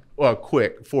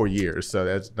 quick, 4 years. So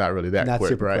that's not really that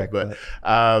quick, right? Quick,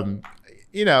 but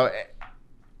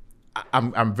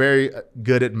I'm very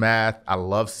good at math. I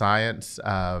love science,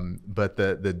 but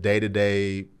the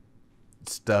day-to-day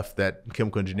stuff that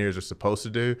chemical engineers are supposed to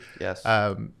do. Yes.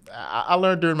 I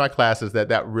learned during my classes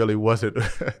that really wasn't,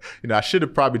 I should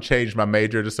have probably changed my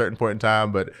major at a certain point in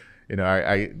time, but,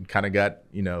 I kind of got,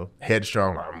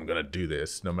 headstrong. I'm going to do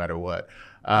this no matter what.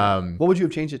 What would you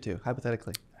have changed it to,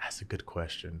 hypothetically? That's a good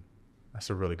question. That's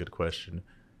a really good question.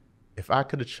 If I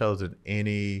could have chosen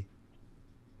any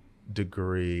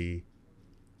degree,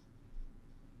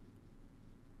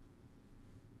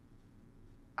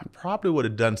 I probably would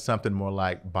have done something more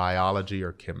like biology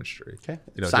or chemistry. Okay.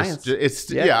 Science.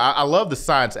 I love the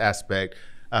science aspect.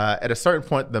 At a certain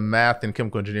point, the math and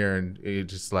chemical engineering,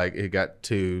 it got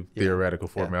too theoretical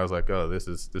for me. I was like, oh, this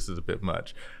is a bit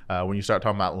much. When you start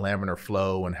talking about laminar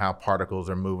flow and how particles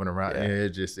are moving around,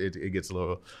 it gets a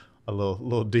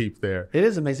little deep there. It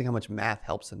is amazing how much math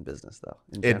helps in business, though,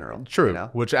 in general. True,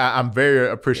 which I'm very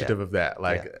appreciative of that.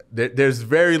 Like, there's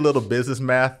very little business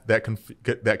math that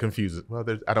confuses. Well,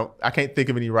 I can't think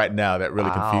of any right now that really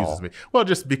confuses me. Well,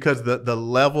 just because the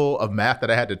level of math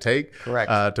that I had to take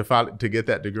to get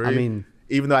that degree. I mean,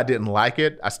 even though I didn't like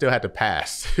it, I still had to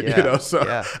pass.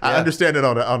 I understand it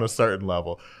on a certain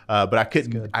level, but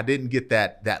I didn't get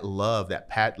that love,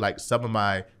 like some of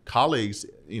my colleagues.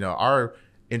 Our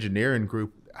engineering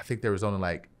group, I think there was only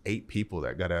like 8 people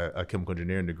that got a chemical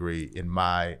engineering degree in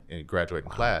my graduating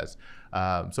class.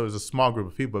 So it was a small group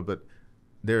of people, but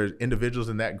there's individuals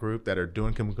in that group that are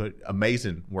doing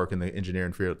amazing work in the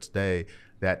engineering field today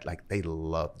that like they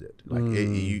loved it. Like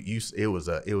it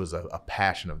was a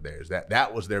passion of theirs.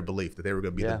 That was their belief that they were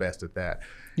going to be the best at that.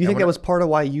 Do you think that was part of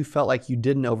why you felt like you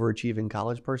didn't overachieve in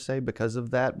college per se because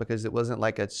of that? Because it wasn't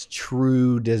like a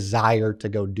true desire to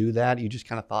go do that. You just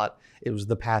kind of thought it was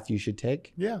the path you should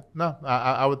take. Yeah, no,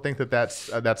 I would think that's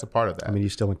a part of that. I mean, you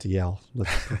still went to Yale,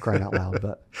 for crying out loud,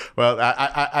 but well,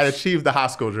 I achieved the high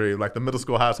school dream, like the middle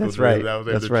school, high school dream. I was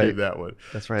able to achieve that one.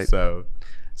 That's right. So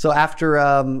after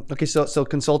so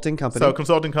consulting company. So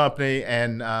consulting company,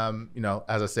 and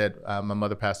as I said, my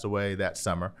mother passed away that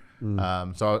summer.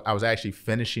 So I was actually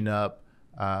finishing up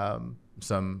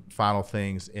some final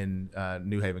things in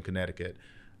New Haven, Connecticut,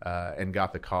 and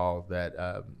got the call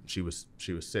that she was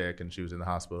sick and she was in the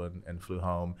hospital and flew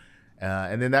home,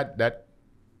 and then that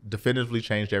definitively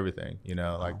changed everything.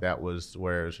 Like that was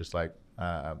where it's just like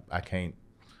I can't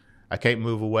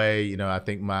move away. I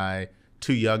think my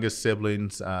 2 youngest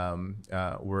siblings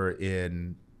were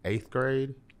in 8th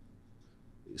grade,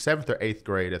 7th or 8th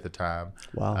grade at the time.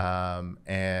 Wow.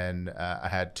 And I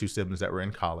had 2 siblings that were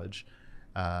in college.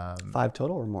 5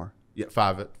 total or more? Yeah,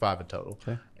 five in total.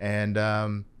 Okay. And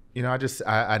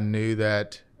I knew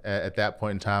that at that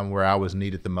point in time where I was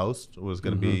needed the most was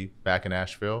going to be back in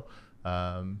Asheville,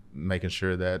 making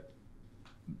sure that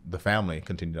the family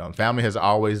continued on. Family has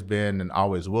always been and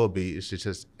always will be. It's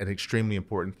just an extremely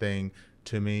important thing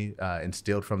to me,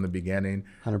 instilled from the beginning.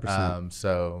 100%.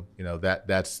 So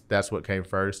that's what came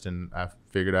first, and I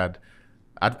figured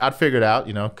I'd figure it out.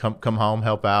 Come home,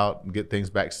 help out, get things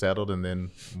back settled, and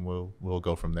then we'll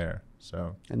go from there.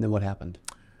 So. And then what happened?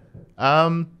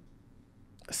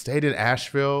 Stayed in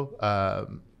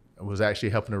Asheville. Was actually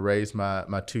helping to raise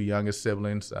my two youngest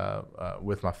siblings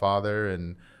with my father,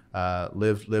 and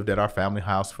lived at our family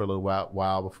house for a little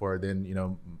while before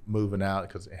then moving out,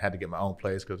 because I had to get my own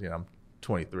place, because I'm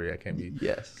 23. I can't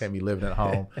be living at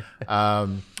home.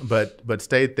 But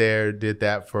stayed there, did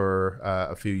that for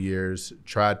a few years.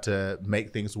 Tried to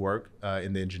make things work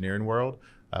in the engineering world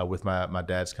with my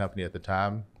dad's company at the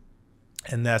time.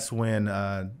 And that's when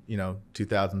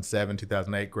 2007,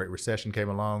 2008, Great Recession came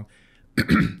along.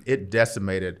 It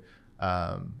decimated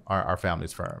our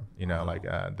family's firm.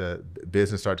 The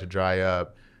business started to dry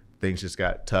up. Things just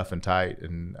got tough and tight,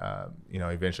 and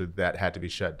eventually that had to be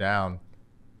shut down.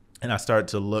 And I started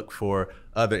to look for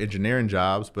other engineering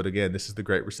jobs, but again, this is the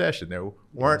Great Recession. There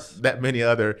weren't that many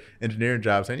other engineering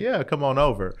jobs saying, "Yeah, come on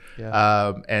over."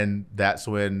 Yeah. And that's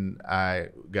when I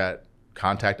got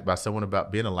contacted by someone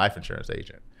about being a life insurance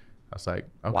agent. I was like,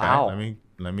 "Okay, wow.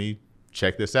 let me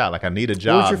check this out. Like, I need a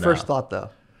job." What was your first thought, though?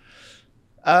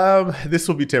 This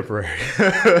will be temporary.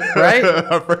 Right?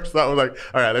 Our first thought was like,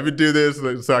 all right, let me do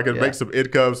this so I can make some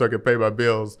income, so I can pay my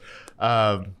bills.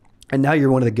 And now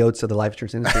you're one of the goats of the life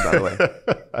insurance industry, by the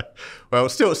way. Well,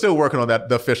 still working on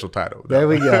the official title. There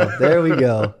we go. There we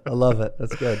go. I love it.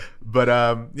 That's good. But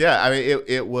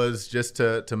it was just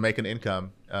to make an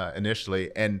income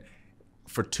initially. And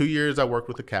for 2 years, I worked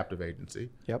with a captive agency.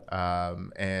 Yep.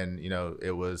 And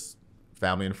it was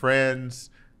family and friends,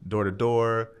 door to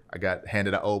door. I got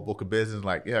handed an old book of business,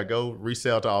 like, go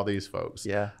resell to all these folks.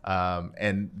 Yeah.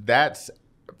 And that's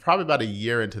probably about a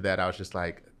year into that, I was just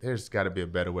like, there's got to be a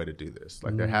better way to do this.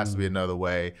 Like, there has to be another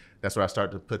way. That's where I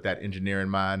started to put that engineering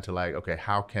mind to, like, okay,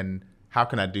 how can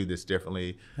I do this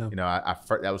differently? Yeah.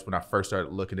 That was when I first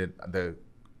started looking at the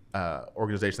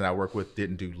organization that I work with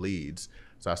didn't do leads.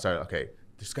 So I started, okay,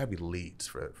 there's got to be leads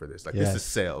for this. Like, this is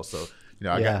sales. So,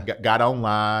 I got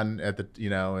online at the,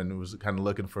 and was kind of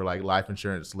looking for like life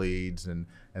insurance leads and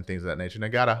things of that nature. And I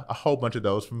got a whole bunch of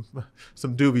those from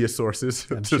some dubious sources,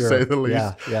 to say the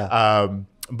least. Yeah.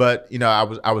 But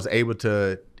I was able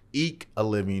to eke a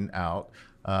living out,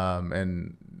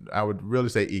 and I would really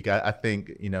say eke. I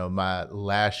think my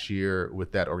last year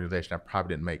with that organization, I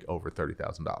probably didn't make over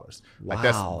 $30,000. Wow. Like,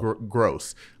 that's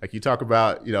gross. Like, you talk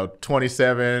about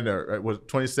 27 or was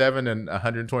 27 and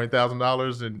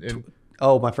 $120,000 in.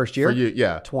 Oh, my first year? For you,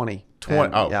 yeah. 20.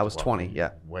 20. Oh, yeah, I was 20.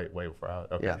 Yeah. Way before.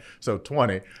 Okay. Yeah. So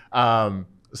 20.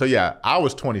 So yeah, I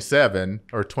was 27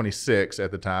 or 26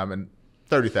 at the time, and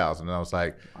 30,000. And I was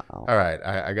like, wow. All right,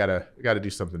 I gotta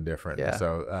do something different. Yeah.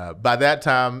 So by that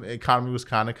time, economy was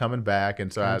kind of coming back,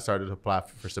 and so I started to apply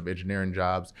for some engineering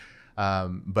jobs,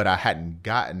 but I hadn't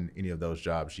gotten any of those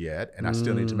jobs yet, and I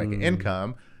still need to make an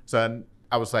income. So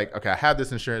I was like, okay, I have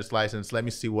this insurance license. Let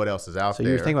me see what else is out there. So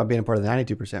you were thinking about being a part of the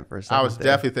 92% for a second. I was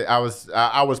definitely. I was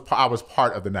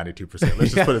part of the 92%.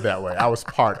 Let's just put it that way. I was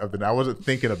part of I wasn't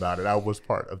thinking about it. I was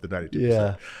part of the 92%.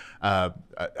 Yeah.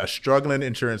 A struggling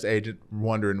insurance agent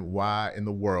wondering why in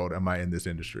the world am I in this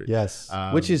industry? Yes.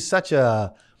 Which is such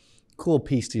a cool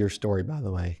piece to your story, by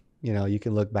the way. You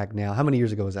can look back now. How many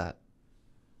years ago was that?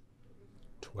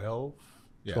 12.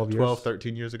 Yeah, 12,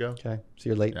 13 years ago. Okay. So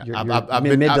you're late. You're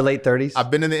mid to late 30s.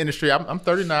 I've been in the industry. I'm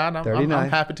 39. I'm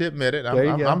happy to admit it.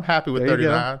 I'm happy with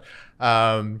 39.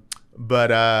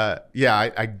 But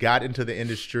I got into the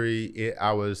industry.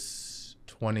 I was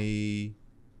 26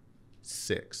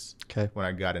 when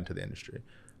I got into the industry.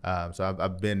 So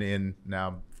I've been in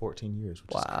now 14 years,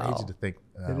 which is crazy to think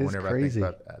whenever I think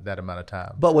about that amount of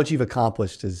time. But what you've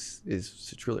accomplished is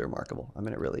truly remarkable. I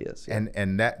mean, it really is. Yeah.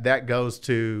 And that goes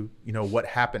to, what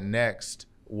happened next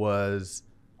was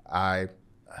I,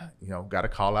 got a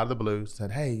call out of the blue,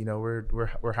 said, hey,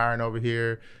 we're hiring over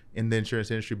here in the insurance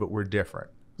industry, but we're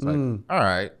different. It's like, all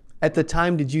right. At the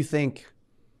time, did you think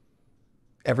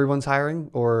everyone's hiring,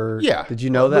 or did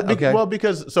you know that? Well,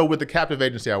 because with the captive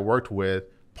agency I worked with,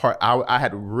 I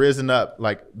had risen up,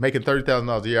 like making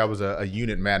 $30,000 a year. I was a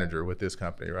unit manager with this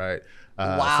company, right?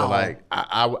 Wow. So like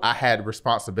I had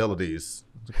responsibilities,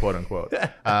 quote unquote.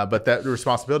 But that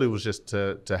responsibility was just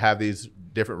to have these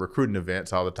different recruiting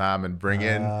events all the time and bring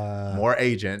in more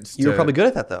agents. You were probably good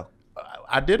at that, though.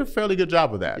 I did a fairly good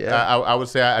job with that. Yeah. I would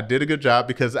say I did a good job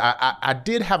because I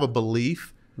did have a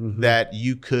belief that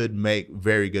you could make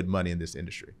very good money in this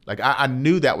industry. Like I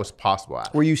knew that was possible.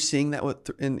 Were you seeing that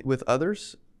with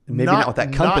others? Maybe not with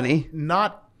that company.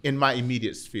 Not in my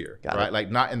immediate sphere, Got right? it. Like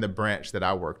not in the branch that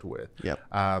I worked with. Yep.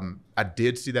 I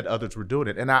did see that others were doing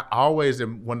it, and I always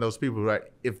am one of those people who,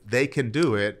 like, if they can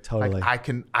do it, Totally. like I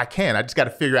can. I just got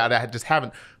to figure out. I just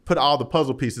haven't put all the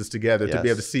puzzle pieces together to be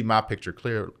able to see my picture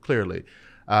clearly.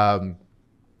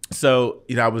 So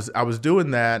I was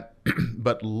doing that,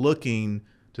 but looking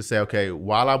to say, okay,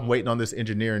 while I'm waiting on this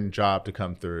engineering job to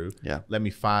come through, let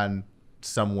me find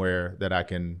somewhere that I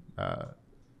can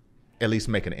at least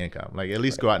make an income, like at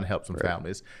least go out and help some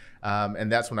families.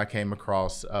 And that's when I came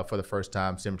across for the first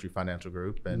time Symmetry Financial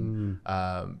Group, and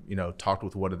talked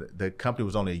with one of the company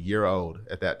was only a year old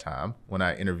at that time when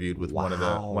I interviewed with one of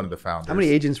the founders. How many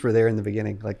agents were there in the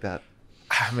beginning like that?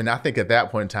 I mean, I think at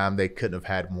that point in time they couldn't have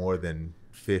had more than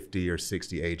 50 or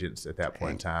 60 agents at that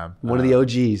point in time. One of the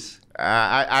OGs.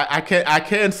 I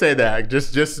can say that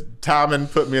just timing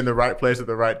put me in the right place at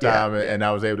the right time, and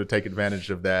I was able to take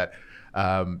advantage of that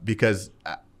because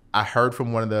I heard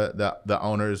from one of the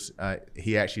owners.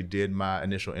 He actually did my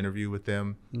initial interview with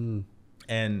them,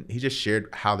 and he just shared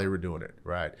how they were doing it.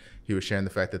 Right, he was sharing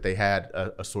the fact that they had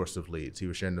a source of leads. He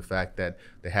was sharing the fact that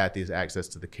they had these access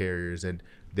to the carriers, and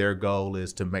their goal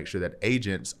is to make sure that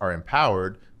agents are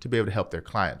empowered to be able to help their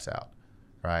clients out.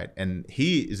 Right. And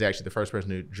he is actually the first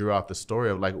person who drew out the story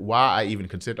of like why I even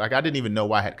considered, like I didn't even know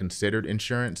why I had considered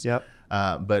insurance.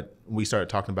 But we started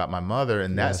talking about my mother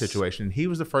and that situation. He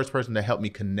was the first person to help me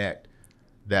connect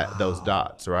those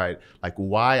dots, right? Like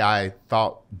why I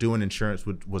thought doing insurance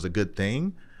was a good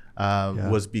thing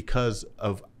was because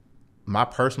of my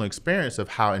personal experience of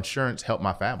how insurance helped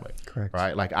my family. Correct.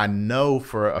 Right. Like I know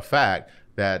for a fact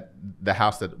that the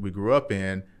house that we grew up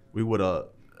in, we would have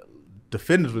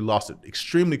definitively lost it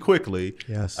extremely quickly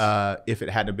if it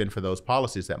hadn't been for those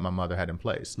policies that my mother had in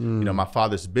place. My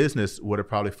father's business would have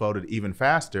probably folded even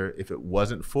faster if it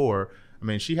wasn't for, I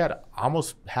mean, she had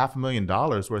almost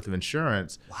 $500,000 worth of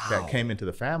insurance that came into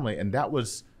the family. And that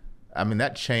was, I mean,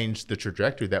 that changed the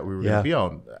trajectory that we were going to be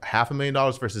on.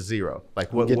 $500,000 versus zero.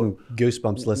 Like I'm getting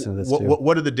goosebumps listening to this too.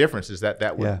 What are the differences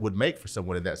that would make for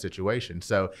someone in that situation?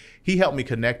 So he helped me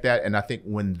connect that. And I think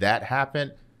when that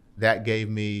happened, that gave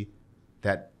me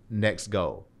that next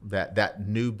goal, that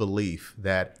new belief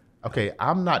that, okay,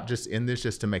 I'm not just in this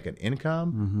just to make an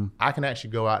income. I can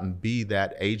actually go out and be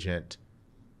that agent.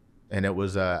 And it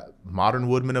was a Modern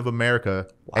Woodmen of America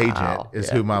agent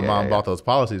is who my mom bought those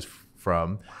policies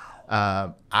from.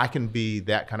 I can be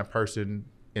that kind of person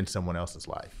in someone else's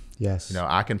life. Yes.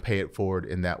 I can pay it forward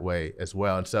in that way as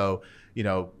well. And so,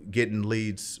 getting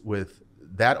leads with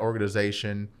that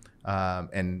organization,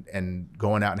 and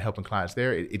going out and helping clients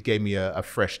there, it gave me a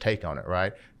fresh take on it,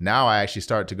 right? Now I actually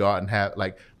started to go out and have,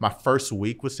 like, my first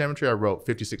week with Symmetry, I wrote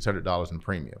 $5,600 in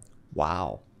premium.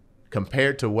 Wow.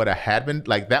 Compared to what I had been,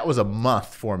 like, that was a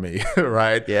month for me,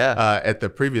 right? At the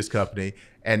previous company.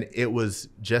 And it was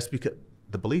just because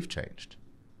the belief changed.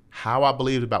 How I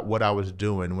believed about what I was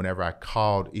doing whenever I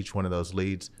called each one of those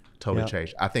leads totally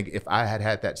changed. I think if I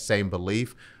had that same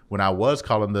belief when I was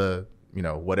calling the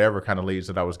whatever kind of leads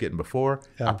that I was getting before,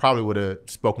 I probably would have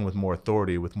spoken with more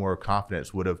authority, with more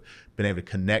confidence, would have been able to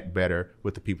connect better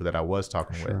with the people that I was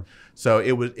talking with. So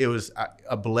it was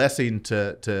a blessing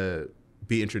to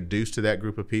be introduced to that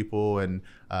group of people and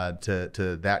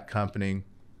to that company,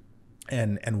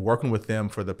 and working with them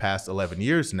for the past 11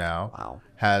 years now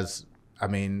has, I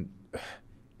mean,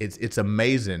 it's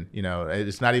amazing.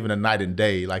 It's not even a night and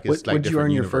day. Like it's like what'd you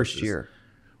earn your first year?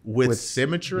 With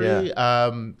Symmetry,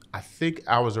 I think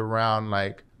I was around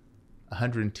like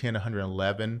 110,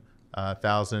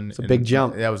 111,000. It's a big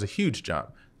jump. That was a huge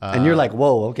jump. And you're like,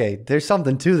 whoa, okay, there's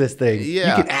something to this thing.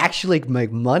 Yeah. You can actually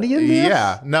make money in this?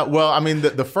 Yeah. No, well, I mean,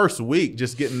 the first week,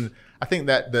 just getting, I think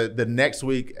that the next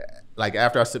week, like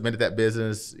after I submitted that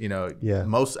business,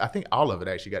 I think all of it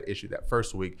actually got issued that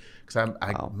first week, because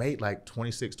I made like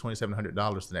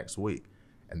 $2,700 the next week.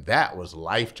 And that was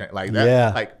life changing. Like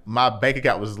that, like my bank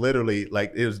account was literally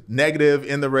like, it was negative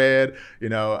in the red.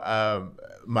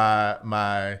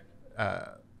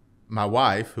 My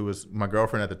wife, who was my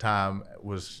girlfriend at the time,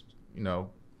 was,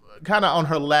 kind of on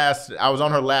her last, I was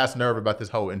on her last nerve about this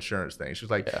whole insurance thing. She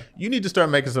was like, you need to start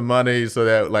making some money so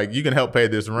that like you can help pay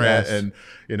this rent. And,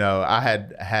 I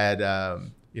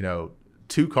had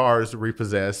 2 cars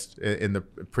repossessed in the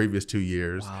previous 2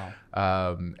 years.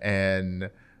 And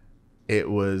it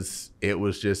was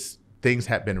just, things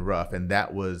had been rough, and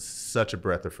that was such a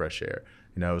breath of fresh air.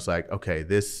 It was like, okay,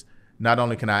 not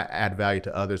only can I add value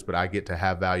to others, but I get to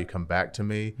have value come back to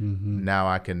me. Now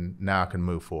I can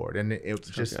move forward. And it was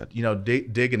just, you know,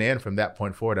 digging in from that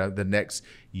point forward. The next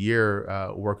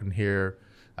year working here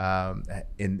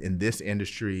in this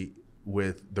industry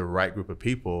with the right group of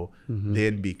people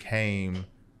then became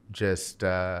just,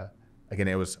 again,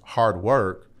 it was hard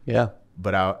work. Yeah.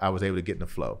 But I was able to get in the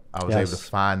flow. I was able to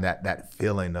find that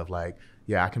feeling of like,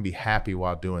 yeah, I can be happy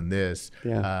while doing this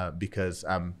because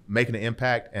I'm making an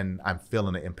impact and I'm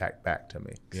feeling the impact back to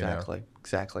me. Exactly. You know?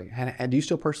 Exactly. And do you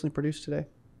still personally produce today?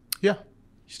 Yeah.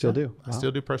 You still do? I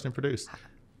still do personally produce.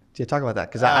 Yeah, talk about that,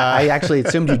 because I actually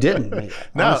assumed you didn't. Honestly.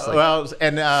 No, well,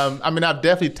 and I mean, I've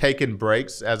definitely taken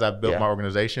breaks as I've built my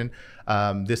organization.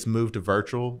 This move to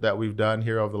virtual that we've done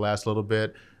here over the last little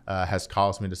bit has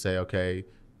caused me to say, okay,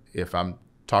 if I'm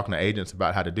talking to agents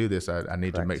about how to do this, I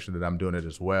need to make sure that I'm doing it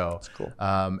as well. That's cool.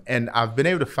 And I've been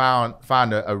able to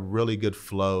find a really good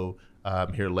flow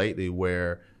here lately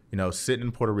where, you know, sitting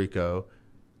in Puerto Rico,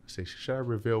 should I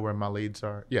reveal where my leads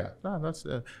are? Yeah, no, that's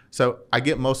so I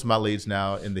get most of my leads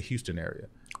now in the Houston area.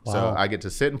 Wow. So I get to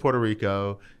sit in Puerto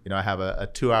Rico. You know, I have a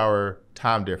 2-hour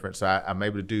time difference. So I'm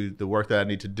able to do the work that I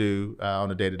need to do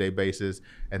on a day-to-day basis,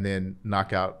 and then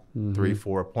knock out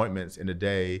 3-4 appointments in a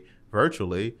day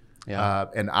virtually. Yeah.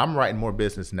 And I'm writing more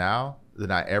business now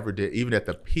than I ever did, even at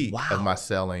the peak of my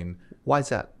selling. Why is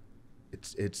that?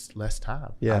 It's less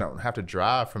time. Yeah. I don't have to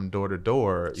drive from door to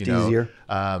door. It's easier.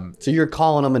 So you're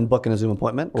calling them and booking a Zoom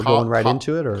appointment, or going right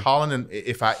into it, or calling them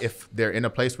if they're in a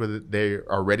place where they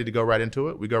are ready to go right into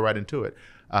it, we go right into it.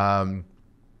 I've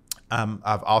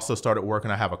also started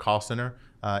working. I have a call center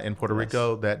in Puerto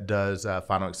Rico that does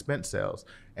final expense sales,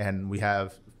 and we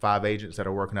have 5 agents that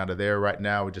are working out of there right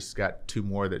now. We just got 2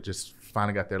 more that just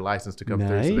finally got their license to come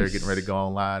through, so they're getting ready to go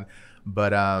online.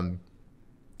 But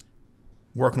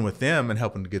working with them and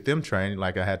helping to get them trained,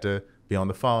 like I had to be on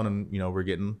the phone, and, you know, we're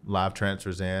getting live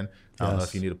transfers in. I don't know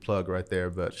if you need a plug right there,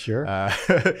 but sure.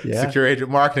 Secure agent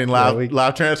marketing,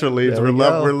 live transfer leads. We're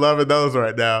loving those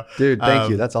right now. Dude, thank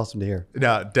you. That's awesome to hear.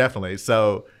 No, definitely.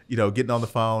 So, you know, getting on the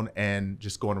phone and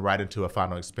just going right into a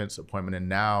final expense appointment. And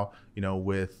now, you know,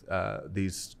 with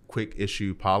these quick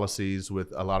issue policies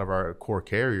with a lot of our core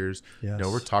carriers, you know,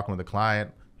 we're talking with the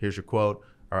client. Here's your quote.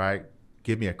 All right,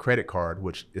 give me a credit card,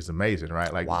 which is amazing,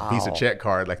 right? Like Visa check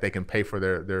card, like they can pay for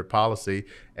their policy.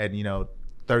 And, you know,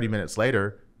 30 minutes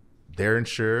later, they're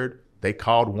insured. They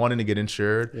called wanting to get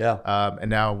insured. Yeah. And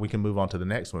now we can move on to the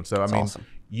next one. So, that's awesome.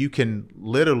 You can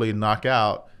literally knock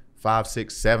out 5,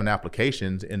 6, 7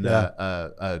 applications in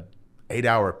a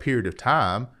 8-hour period of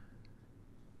time.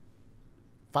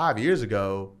 5 years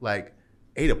ago, like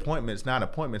 8 appointments, 9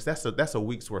 appointments, that's a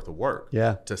week's worth of work.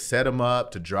 Yeah. To set them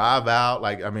up, to drive out.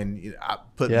 Like, I mean, I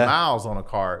put miles on a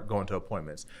car going to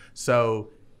appointments.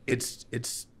 So it's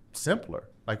simpler.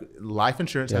 Like, life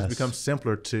insurance has become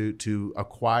simpler to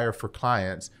acquire for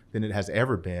clients than it has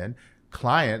ever been.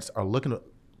 Clients are looking at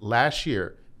last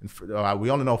year, and we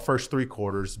only know first 3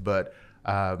 quarters, but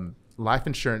life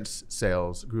insurance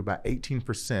sales grew by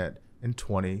 18% in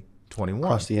 2021.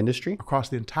 Across the industry? Across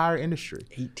the entire industry.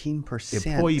 18%.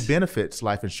 Employee benefits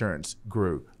life insurance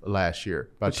grew last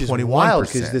year by 21%. Which is wild,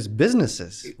 because there's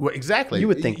businesses. Well, exactly. You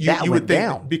would think that went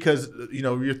down. Because, you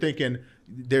know, you're thinking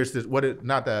there's this, what do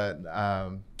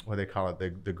they call it?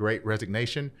 The Great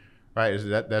Resignation, right?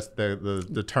 That's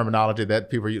the terminology that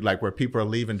people use, like where people are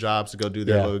leaving jobs to go do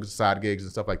their little side gigs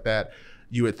and stuff like that.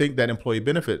 You would think that employee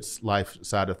benefits life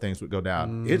side of things would go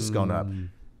down. It's gone up.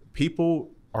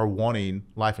 People are wanting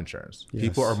life insurance. Yes.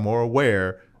 People are more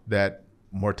aware that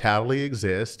mortality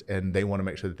exists, and they want to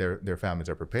make sure that their families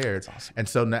are prepared. That's awesome. And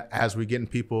so now, as we get in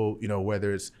people, you know,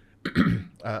 whether it's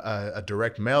a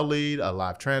direct mail lead, a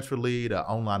live transfer lead, an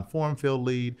online form fill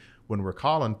lead, when we're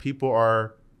calling, people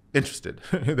are interested.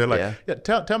 They're like,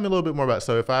 tell me a little bit more about it.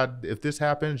 So if this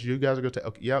happens, you guys are going to,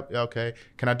 okay, okay.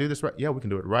 Can I do this right? Yeah, we can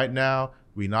do it right now.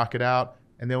 We knock it out,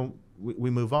 and then we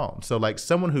move on. So like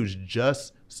someone who's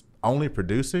just only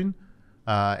producing,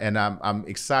 and I'm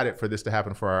excited for this to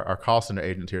happen for our call center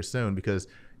agents here soon, because,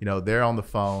 you know, they're on the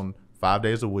phone 5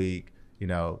 days a week, you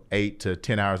know, 8 to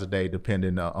 10 hours a day,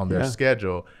 depending on their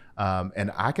schedule.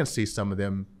 And I can see some of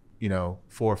them, you know,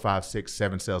 4, 5, 6,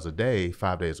 7 sales a day,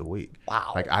 5 days a week.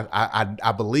 Wow. Like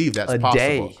I believe that's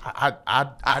possible. Day.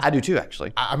 I do too,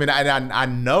 actually. I mean, I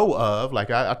know of,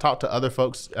 like I talk to other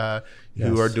folks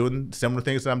who are doing similar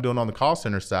things that I'm doing on the call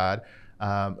center side,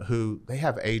 who they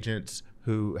have agents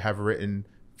who have written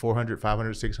 $400,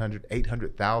 $500, $600,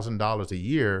 $800,000 a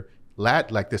year,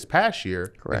 like this past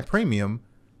year, in premium,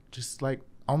 just like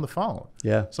on the phone.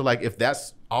 Yeah. So like if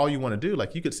that's all you want to do,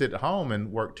 like you could sit at home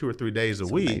and work 2 or 3 days a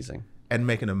week and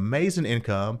make an amazing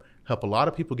income, help a lot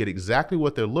of people get exactly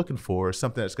what they're looking for,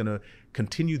 something that's going to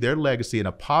continue their legacy in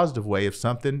a positive way. If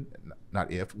something,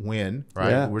 not if, when,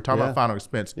 right? Yeah, We're talking yeah. about final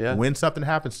expense. Yeah. When something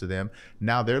happens to them,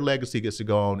 now their legacy gets to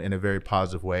go on in a very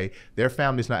positive way. Their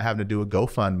family's not having to do a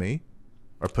GoFundMe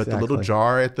or put the little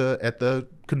jar at the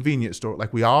convenience store.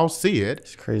 Like, we all see it.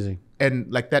 It's crazy.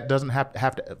 And like, that doesn't have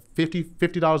to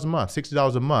 $50 a month,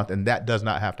 $60 a month, and that does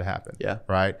not have to happen. Yeah.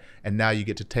 Right. And now you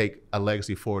get to take a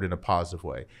legacy forward in a positive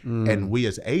way. And we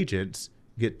as agents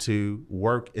get to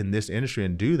work in this industry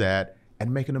and do that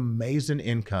and make an amazing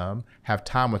income, have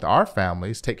time with our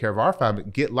families, take care of our family,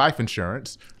 get life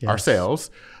insurance ourselves,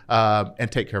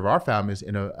 and take care of our families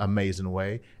in an amazing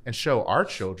way, and show our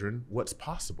children what's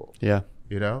possible. Yeah.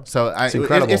 You know, so it's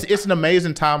incredible. It's an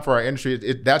amazing time for our industry.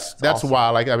 That's awesome. Why,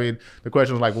 like, I mean, the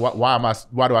question is like,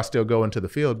 why do I still go into the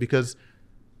field? Because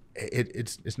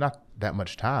it's not that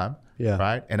much time,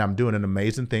 right? And I'm doing an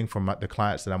amazing thing for the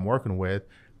clients that I'm working with,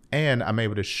 and I'm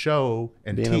able to show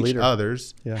and teach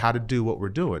others how to do what we're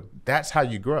doing. That's how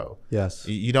you grow. Yes,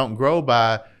 you don't grow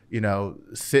by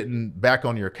sitting back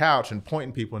on your couch and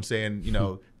pointing people and saying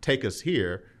take us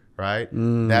here. Right.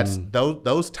 That's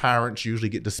those tyrants usually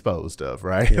get disposed of.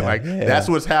 Right. That's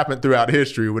what's happened throughout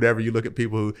history. Whenever you look at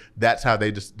people who, that's how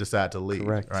they just decide to leave.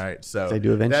 Correct. Right. So they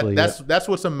do eventually. That's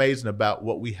what's amazing about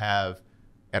what we have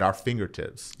at our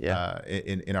fingertips.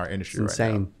 In our industry. It's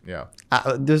insane. Right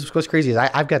now. This is what's crazy is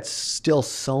I've got still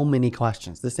so many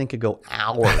questions. This thing could go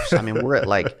hours. I mean, we're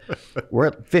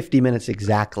at 50 minutes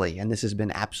exactly, and this has been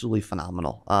absolutely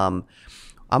phenomenal. I'm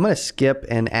going to skip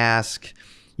and ask.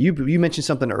 You mentioned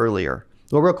something earlier.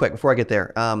 Well, real quick before I get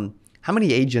there, how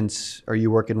many agents are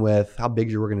you working with? How big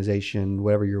is your organization?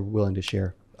 Whatever you're willing to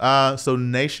share. So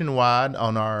nationwide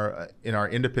in our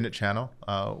independent channel,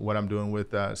 what I'm doing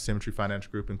with Symmetry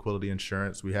Financial Group and Quality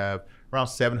Insurance, we have around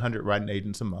 700 writing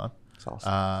agents a month. That's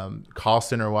awesome. Call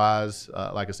center wise,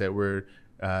 like I said, we're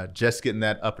just getting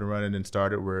that up and running and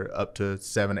started. We're up to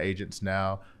 7 agents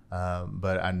now,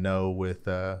 but I know with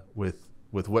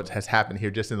what has happened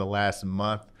here just in the last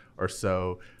month or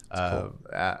so, cool.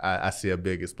 I see a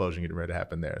big explosion getting ready to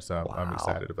happen there. So I'm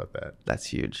excited about that. That's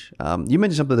huge. You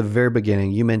mentioned something at the very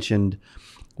beginning. You mentioned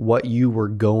what you were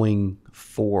going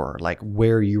for, like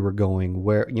where you were going,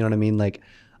 where, you know what I mean? Like,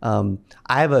 I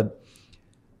have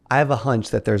a hunch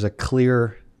that there's a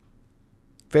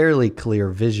fairly clear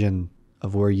vision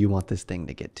of where you want this thing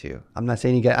to get to. I'm not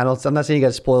saying you got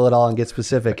to spoil it all and get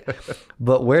specific,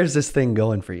 but where's this thing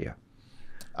going for you?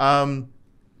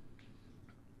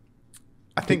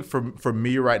 I think for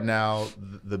me right now,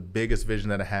 the biggest vision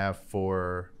that I have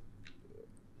for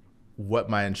what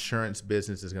my insurance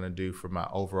business is going to do for my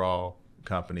overall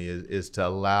company is to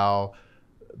allow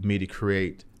me to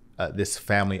create this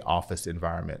family office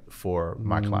environment for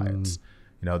my clients.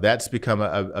 That's become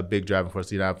a big driving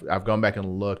force. I've gone back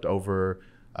and looked over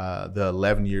the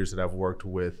 11 years that I've worked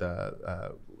with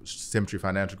Symmetry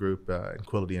Financial Group and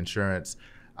Quality Insurance.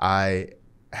 I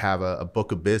have a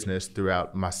book of business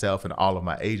throughout myself and all of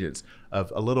my agents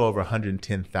of a little over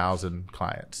 110,000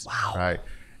 clients. Wow. Right.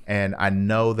 And I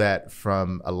know that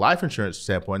from a life insurance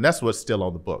standpoint, that's what's still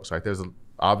on the books, right? There's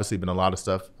obviously been a lot of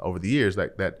stuff over the years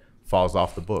that falls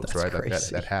off the books, that's right?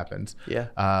 Crazy. That happens. Yeah.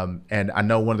 And I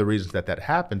know one of the reasons that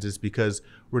happens is because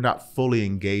we're not fully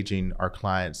engaging our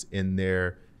clients in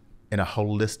a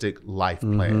holistic life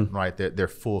plan, right? Their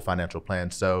full financial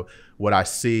plan. So what I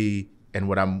see and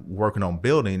what I'm working on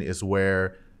building is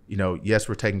where, yes,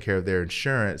 we're taking care of their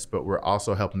insurance, but we're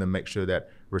also helping them make sure that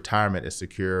retirement is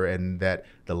secure and that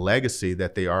the legacy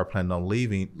that they are planning on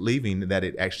leaving, that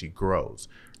it actually grows,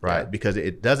 right? Yeah. Because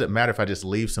it doesn't matter if I just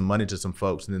leave some money to some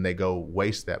folks and then they go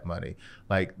waste that money.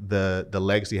 Like the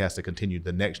legacy has to continue.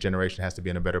 The next generation has to be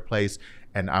in a better place.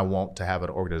 And I want to have an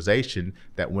organization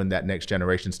that when that next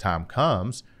generation's time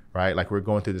comes, right? Like we're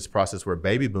going through this process where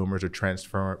baby boomers are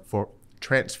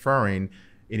transferring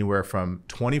anywhere from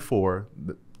 24,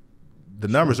 the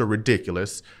numbers are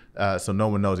ridiculous, so no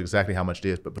one knows exactly how much it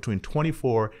is, but between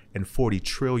 24 and $40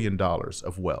 trillion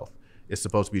of wealth is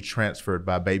supposed to be transferred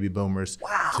by baby boomers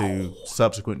to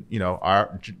subsequent,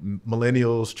 our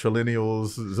millennials,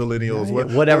 trillennials,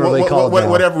 zillennials, whatever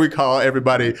we call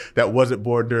everybody that wasn't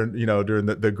born during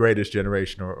the greatest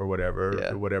generation or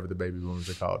whatever, or whatever the baby boomers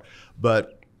are called.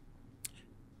 But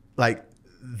like,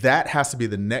 that has to be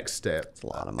the next step. It's a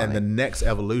lot of money. And the next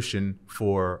evolution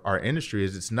for our industry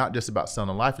is it's not just about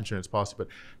selling a life insurance policy, but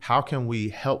how can we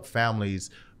help families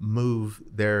move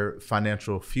their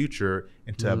financial future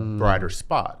into a brighter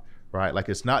spot, right? Like,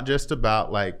 it's not just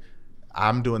about like,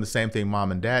 I'm doing the same thing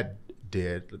mom and dad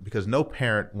did, because no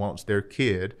parent wants their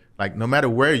kid, like no matter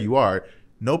where you are,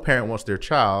 no parent wants their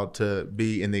child to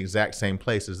be in the exact same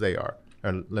place as they are.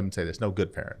 Or let me say this, no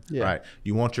good parent, right?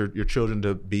 You want your children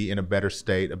to be in a better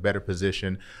state, a better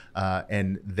position,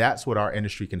 and that's what our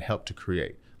industry can help to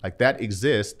create. Like that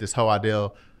exists, this whole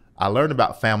ideal. I learned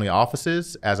about family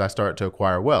offices as I started to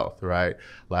acquire wealth, right?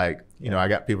 Like, you know, I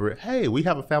got people, hey, we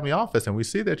have a family office and we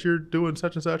see that you're doing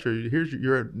such and such, or here's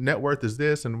your net worth is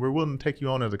this, and we're willing to take you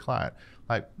on as a client.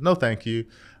 Like, no, thank you.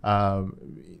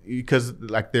 Because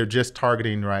like they're just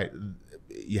targeting, right?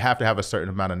 You have to have a certain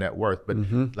amount of net worth, but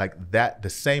like that,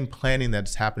 the same planning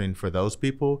that's happening for those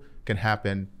people can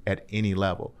happen at any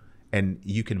level. And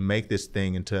you can make this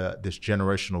thing into this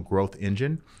generational growth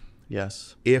engine.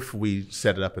 Yes. If we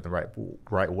set it up in the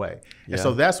right way. And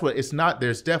so that's what it's not,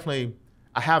 there's definitely,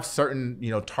 I have certain,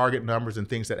 you know, target numbers and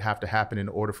things that have to happen in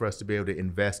order for us to be able to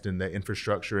invest in the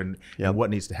infrastructure and what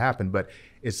needs to happen. But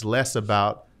it's less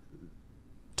about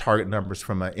target numbers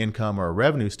from an income or a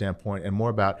revenue standpoint and more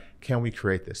about, can we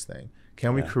create this thing?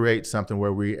 Can we create something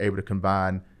where we're able to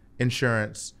combine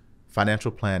insurance,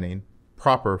 financial planning,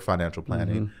 proper financial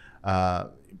planning,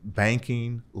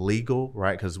 banking, legal,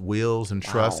 right? Because wills and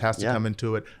trust has to come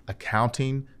into it.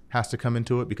 Accounting has to come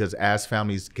into it, because as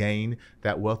families gain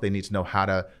that wealth, they need to know how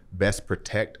to best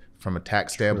protect from a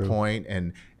tax standpoint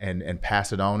and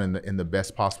pass it on in the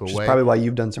best possible way. Probably why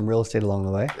you've done some real estate along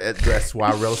the way. That's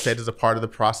why real estate is a part of the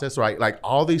process, right? Like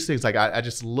all these things, like I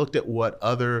just looked at what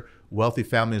other wealthy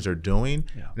families are doing,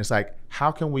 and it's like,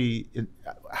 how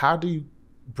do you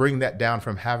bring that down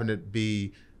from having to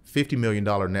be $50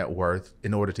 million net worth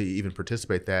in order to even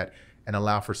participate that, and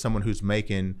allow for someone who's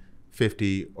making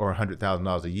 $50,000 or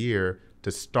 $100,000 a year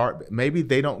to start? Maybe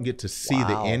they don't get to see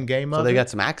the end game of it. So they got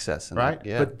some access, right?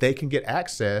 But they can get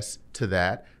access to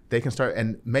that. They can start,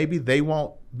 and maybe they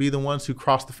won't be the ones who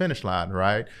cross the finish line,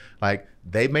 right? Like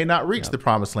they may not reach the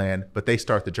promised land, but they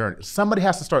start the journey. Somebody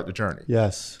has to start the journey.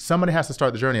 Yes. Somebody has to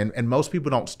start the journey. And most people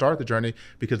don't start the journey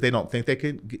because they don't think they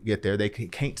can get there. They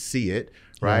can't see it,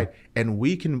 right? And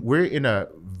we're in a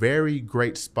very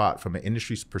great spot from an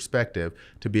industry's perspective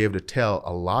to be able to tell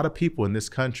a lot of people in this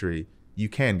country, you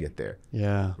can get there.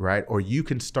 Yeah. Right? Or you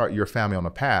can start your family on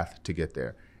a path to get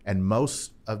there. And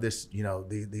most of this, you know,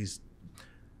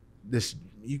 this,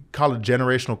 you call it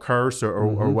generational curse or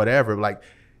whatever, like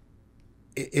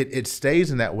it stays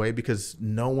in that way because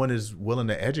no one is willing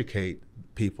to educate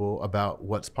people about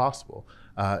what's possible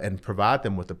and provide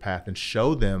them with a path and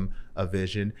show them a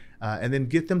vision and then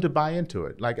get them to buy into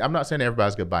it. Like, I'm not saying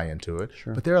everybody's gonna buy into it,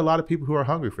 but there are a lot of people who are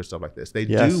hungry for stuff like this. They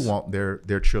do want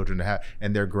their children to have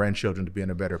and their grandchildren to be in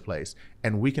a better place,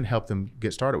 and we can help them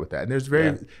get started with that. And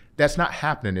there's that's not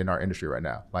happening in our industry right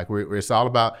now. Like it's all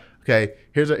about, okay,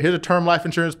 here's a term life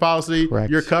insurance policy. Correct.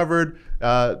 You're covered.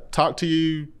 Talk to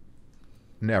you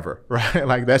never, right?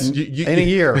 Like that's in a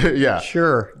year. Yeah,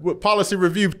 sure. Policy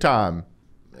review time,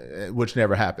 which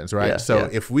never happens, right? So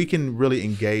if we can really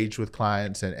engage with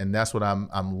clients, and that's what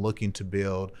I'm looking to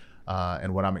build,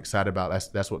 and what I'm excited about.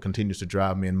 That's what continues to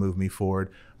drive me and move me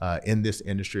forward in this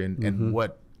industry, and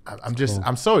what.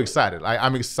 I'm so excited.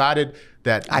 I'm excited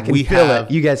that I can feel it.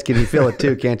 You guys can feel it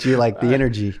too, can't you? Like the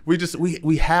energy.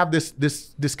 We have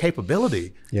this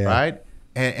capability, right?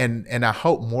 And I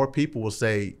hope more people will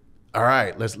say, all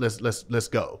right, let's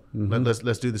go.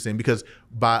 Let's do this thing, because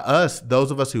by us,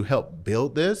 those of us who help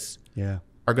build this,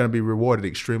 are going to be rewarded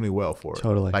extremely well for it.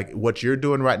 Totally. Like what you're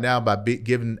doing right now by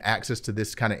giving access to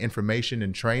this kind of information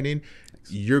and training,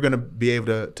 you're going to be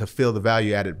able to feel the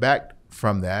value added back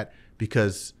from that,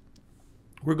 because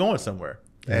we're going somewhere.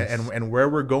 And where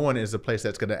we're going is a place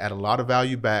that's going to add a lot of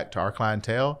value back to our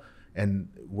clientele. And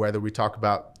whether we talk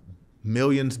about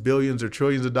millions, billions, or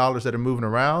trillions of dollars that are moving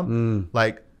around,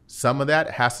 like some of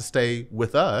that has to stay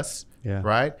with us,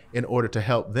 right, in order to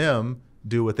help them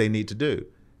do what they need to do.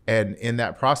 And in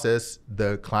that process,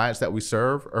 the clients that we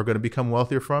serve are going to become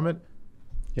wealthier from it.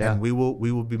 Yeah. And we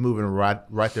will be moving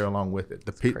right there along with it.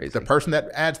 The person that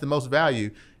adds the most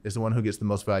value is the one who gets the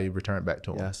most value returned back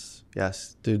to them.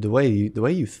 Yes, dude. The way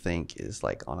you think is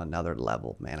like on another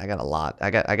level, man. I got a lot. I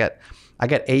got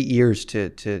 8 years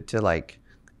to like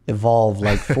evolve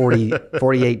like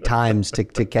 48 times to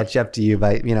catch up to you.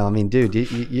 But I mean, dude,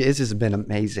 this has been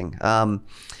amazing.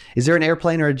 Is there an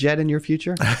airplane or a jet in your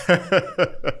future?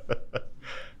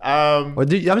 I'm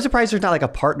surprised there's not like a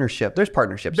partnership. There's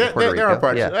partnerships in Puerto Rico. There are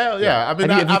partnerships. Yeah. I mean,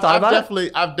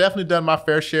 I've definitely done my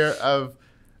fair share of.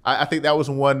 I think that was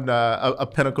one a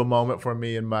pinnacle moment for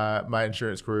me in my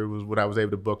insurance career, was when I was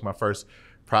able to book my first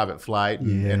private flight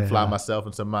and fly myself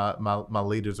and some of my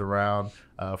leaders around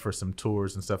for some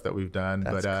tours and stuff that we've done.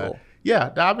 That's cool.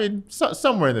 Yeah, I mean,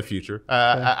 somewhere in the future,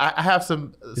 I have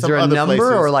some. Is there a other number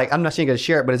places. Or like, I'm not saying you got to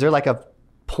share it, but is there like a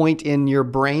point in your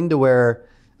brain to where,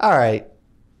 all right,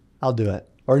 I'll do it,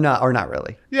 or not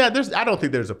really? Yeah, I don't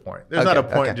think there's a point. There's not a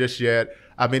point just yet.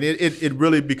 I mean, it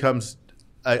really becomes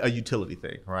a utility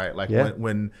thing, right? Like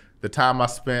when the time I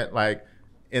spent like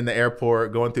in the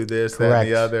airport going through this, that, and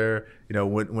the other, you know,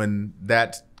 when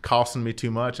that's costing me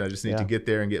too much, I just need to get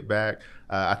there and get back.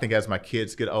 I think as my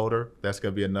kids get older, that's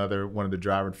going to be another one of the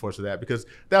driving forces of that, because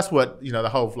that's what, you know, the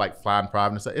whole like flying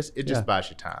private and stuff, it just buys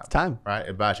you time. Right?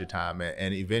 It buys you time.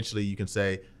 And eventually you can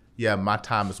say, yeah, my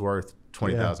time is worth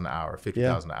 $20,000 an hour,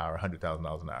 $50,000 an hour,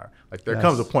 $100,000 an hour. Like there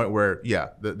comes a point where,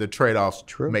 the trade-off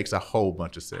makes a whole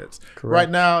bunch of sense. Right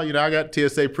now, you know, I got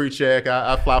TSA pre-check.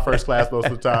 I fly first class most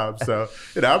of the time. So,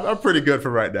 you know, I'm pretty good for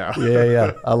right now.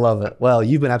 Yeah. I love it. Well,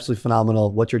 you've been absolutely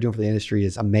phenomenal. What you're doing for the industry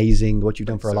is amazing. What you've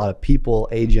done for a lot of people,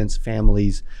 agents,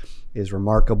 families is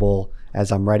remarkable,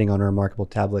 as I'm writing on a remarkable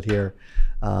tablet here.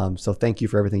 So thank you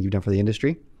for everything you've done for the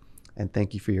industry. And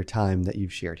thank you for your time that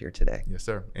you've shared here today. Yes,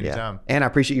 sir. Anytime. And I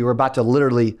appreciate you. We're about to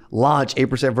literally launch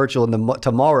 8% Virtual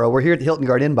tomorrow. We're here at the Hilton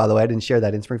Garden Inn, by the way. I didn't share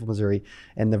that, in Springfield, Missouri.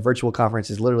 And the virtual conference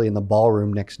is literally in the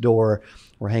ballroom next door.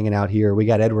 We're hanging out here. We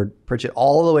got Edward Pritchett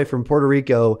all the way from Puerto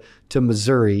Rico to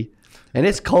Missouri. And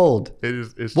it's cold. It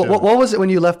is. It's what was it when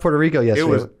you left Puerto Rico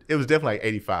yesterday? It was definitely like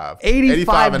 85.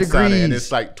 85 and degrees. Sunny, and it's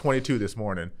like 22 this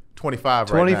morning. 25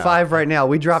 right now. 25 right now.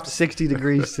 We dropped 60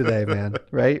 degrees today, man.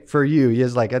 Right? For you.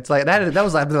 It's like that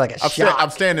was like a shock. I'm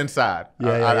staying inside.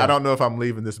 I don't know if I'm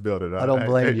leaving this building. I don't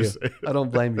blame you. I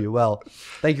don't blame you. Well,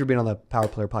 thank you for being on the Power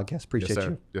Player Podcast. Appreciate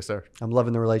you. Yes, sir. I'm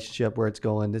loving the relationship, where it's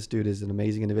going. This dude is an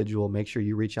amazing individual. Make sure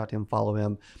you reach out to him, follow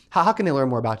him. How can they learn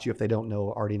more about you if they don't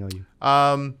already know you?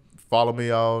 Follow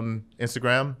me on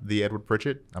Instagram, the Edward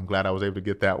Pritchett. I'm glad I was able to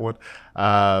get that one.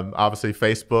 Obviously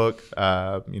Facebook,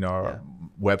 our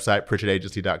website,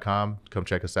 pritchettagency.com. Come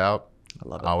check us out. I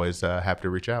love it. Always happy to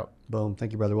reach out. Boom.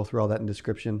 Thank you, brother. We'll throw all that in the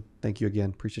description. Thank you again.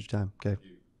 Appreciate your time. Okay.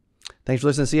 Thanks for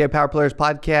listening to CA Power Players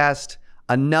Podcast.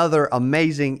 Another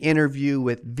amazing interview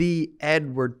with the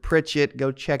Edward Pritchett.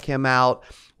 Go check him out.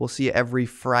 We'll see you every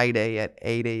Friday at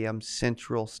 8 a.m.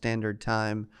 Central Standard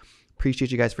Time.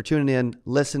 Appreciate you guys for tuning in,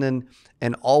 listening,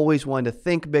 and always wanting to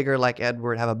think bigger like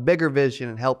Edward, have a bigger vision,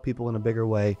 and help people in a bigger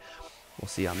way. We'll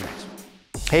see you on the next one.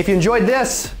 Hey, if you enjoyed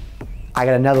this, I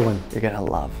got another one you're going to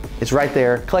love. It's right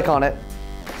there. Click on it.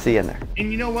 See you in there.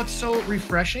 And you know what's so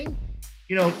refreshing?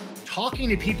 You know, talking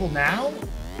to people now,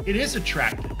 it is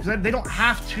attractive because they don't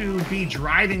have to be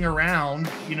driving around,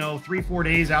 3-4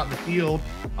 days out in the field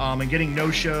and getting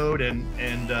no-showed and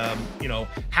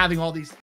having all these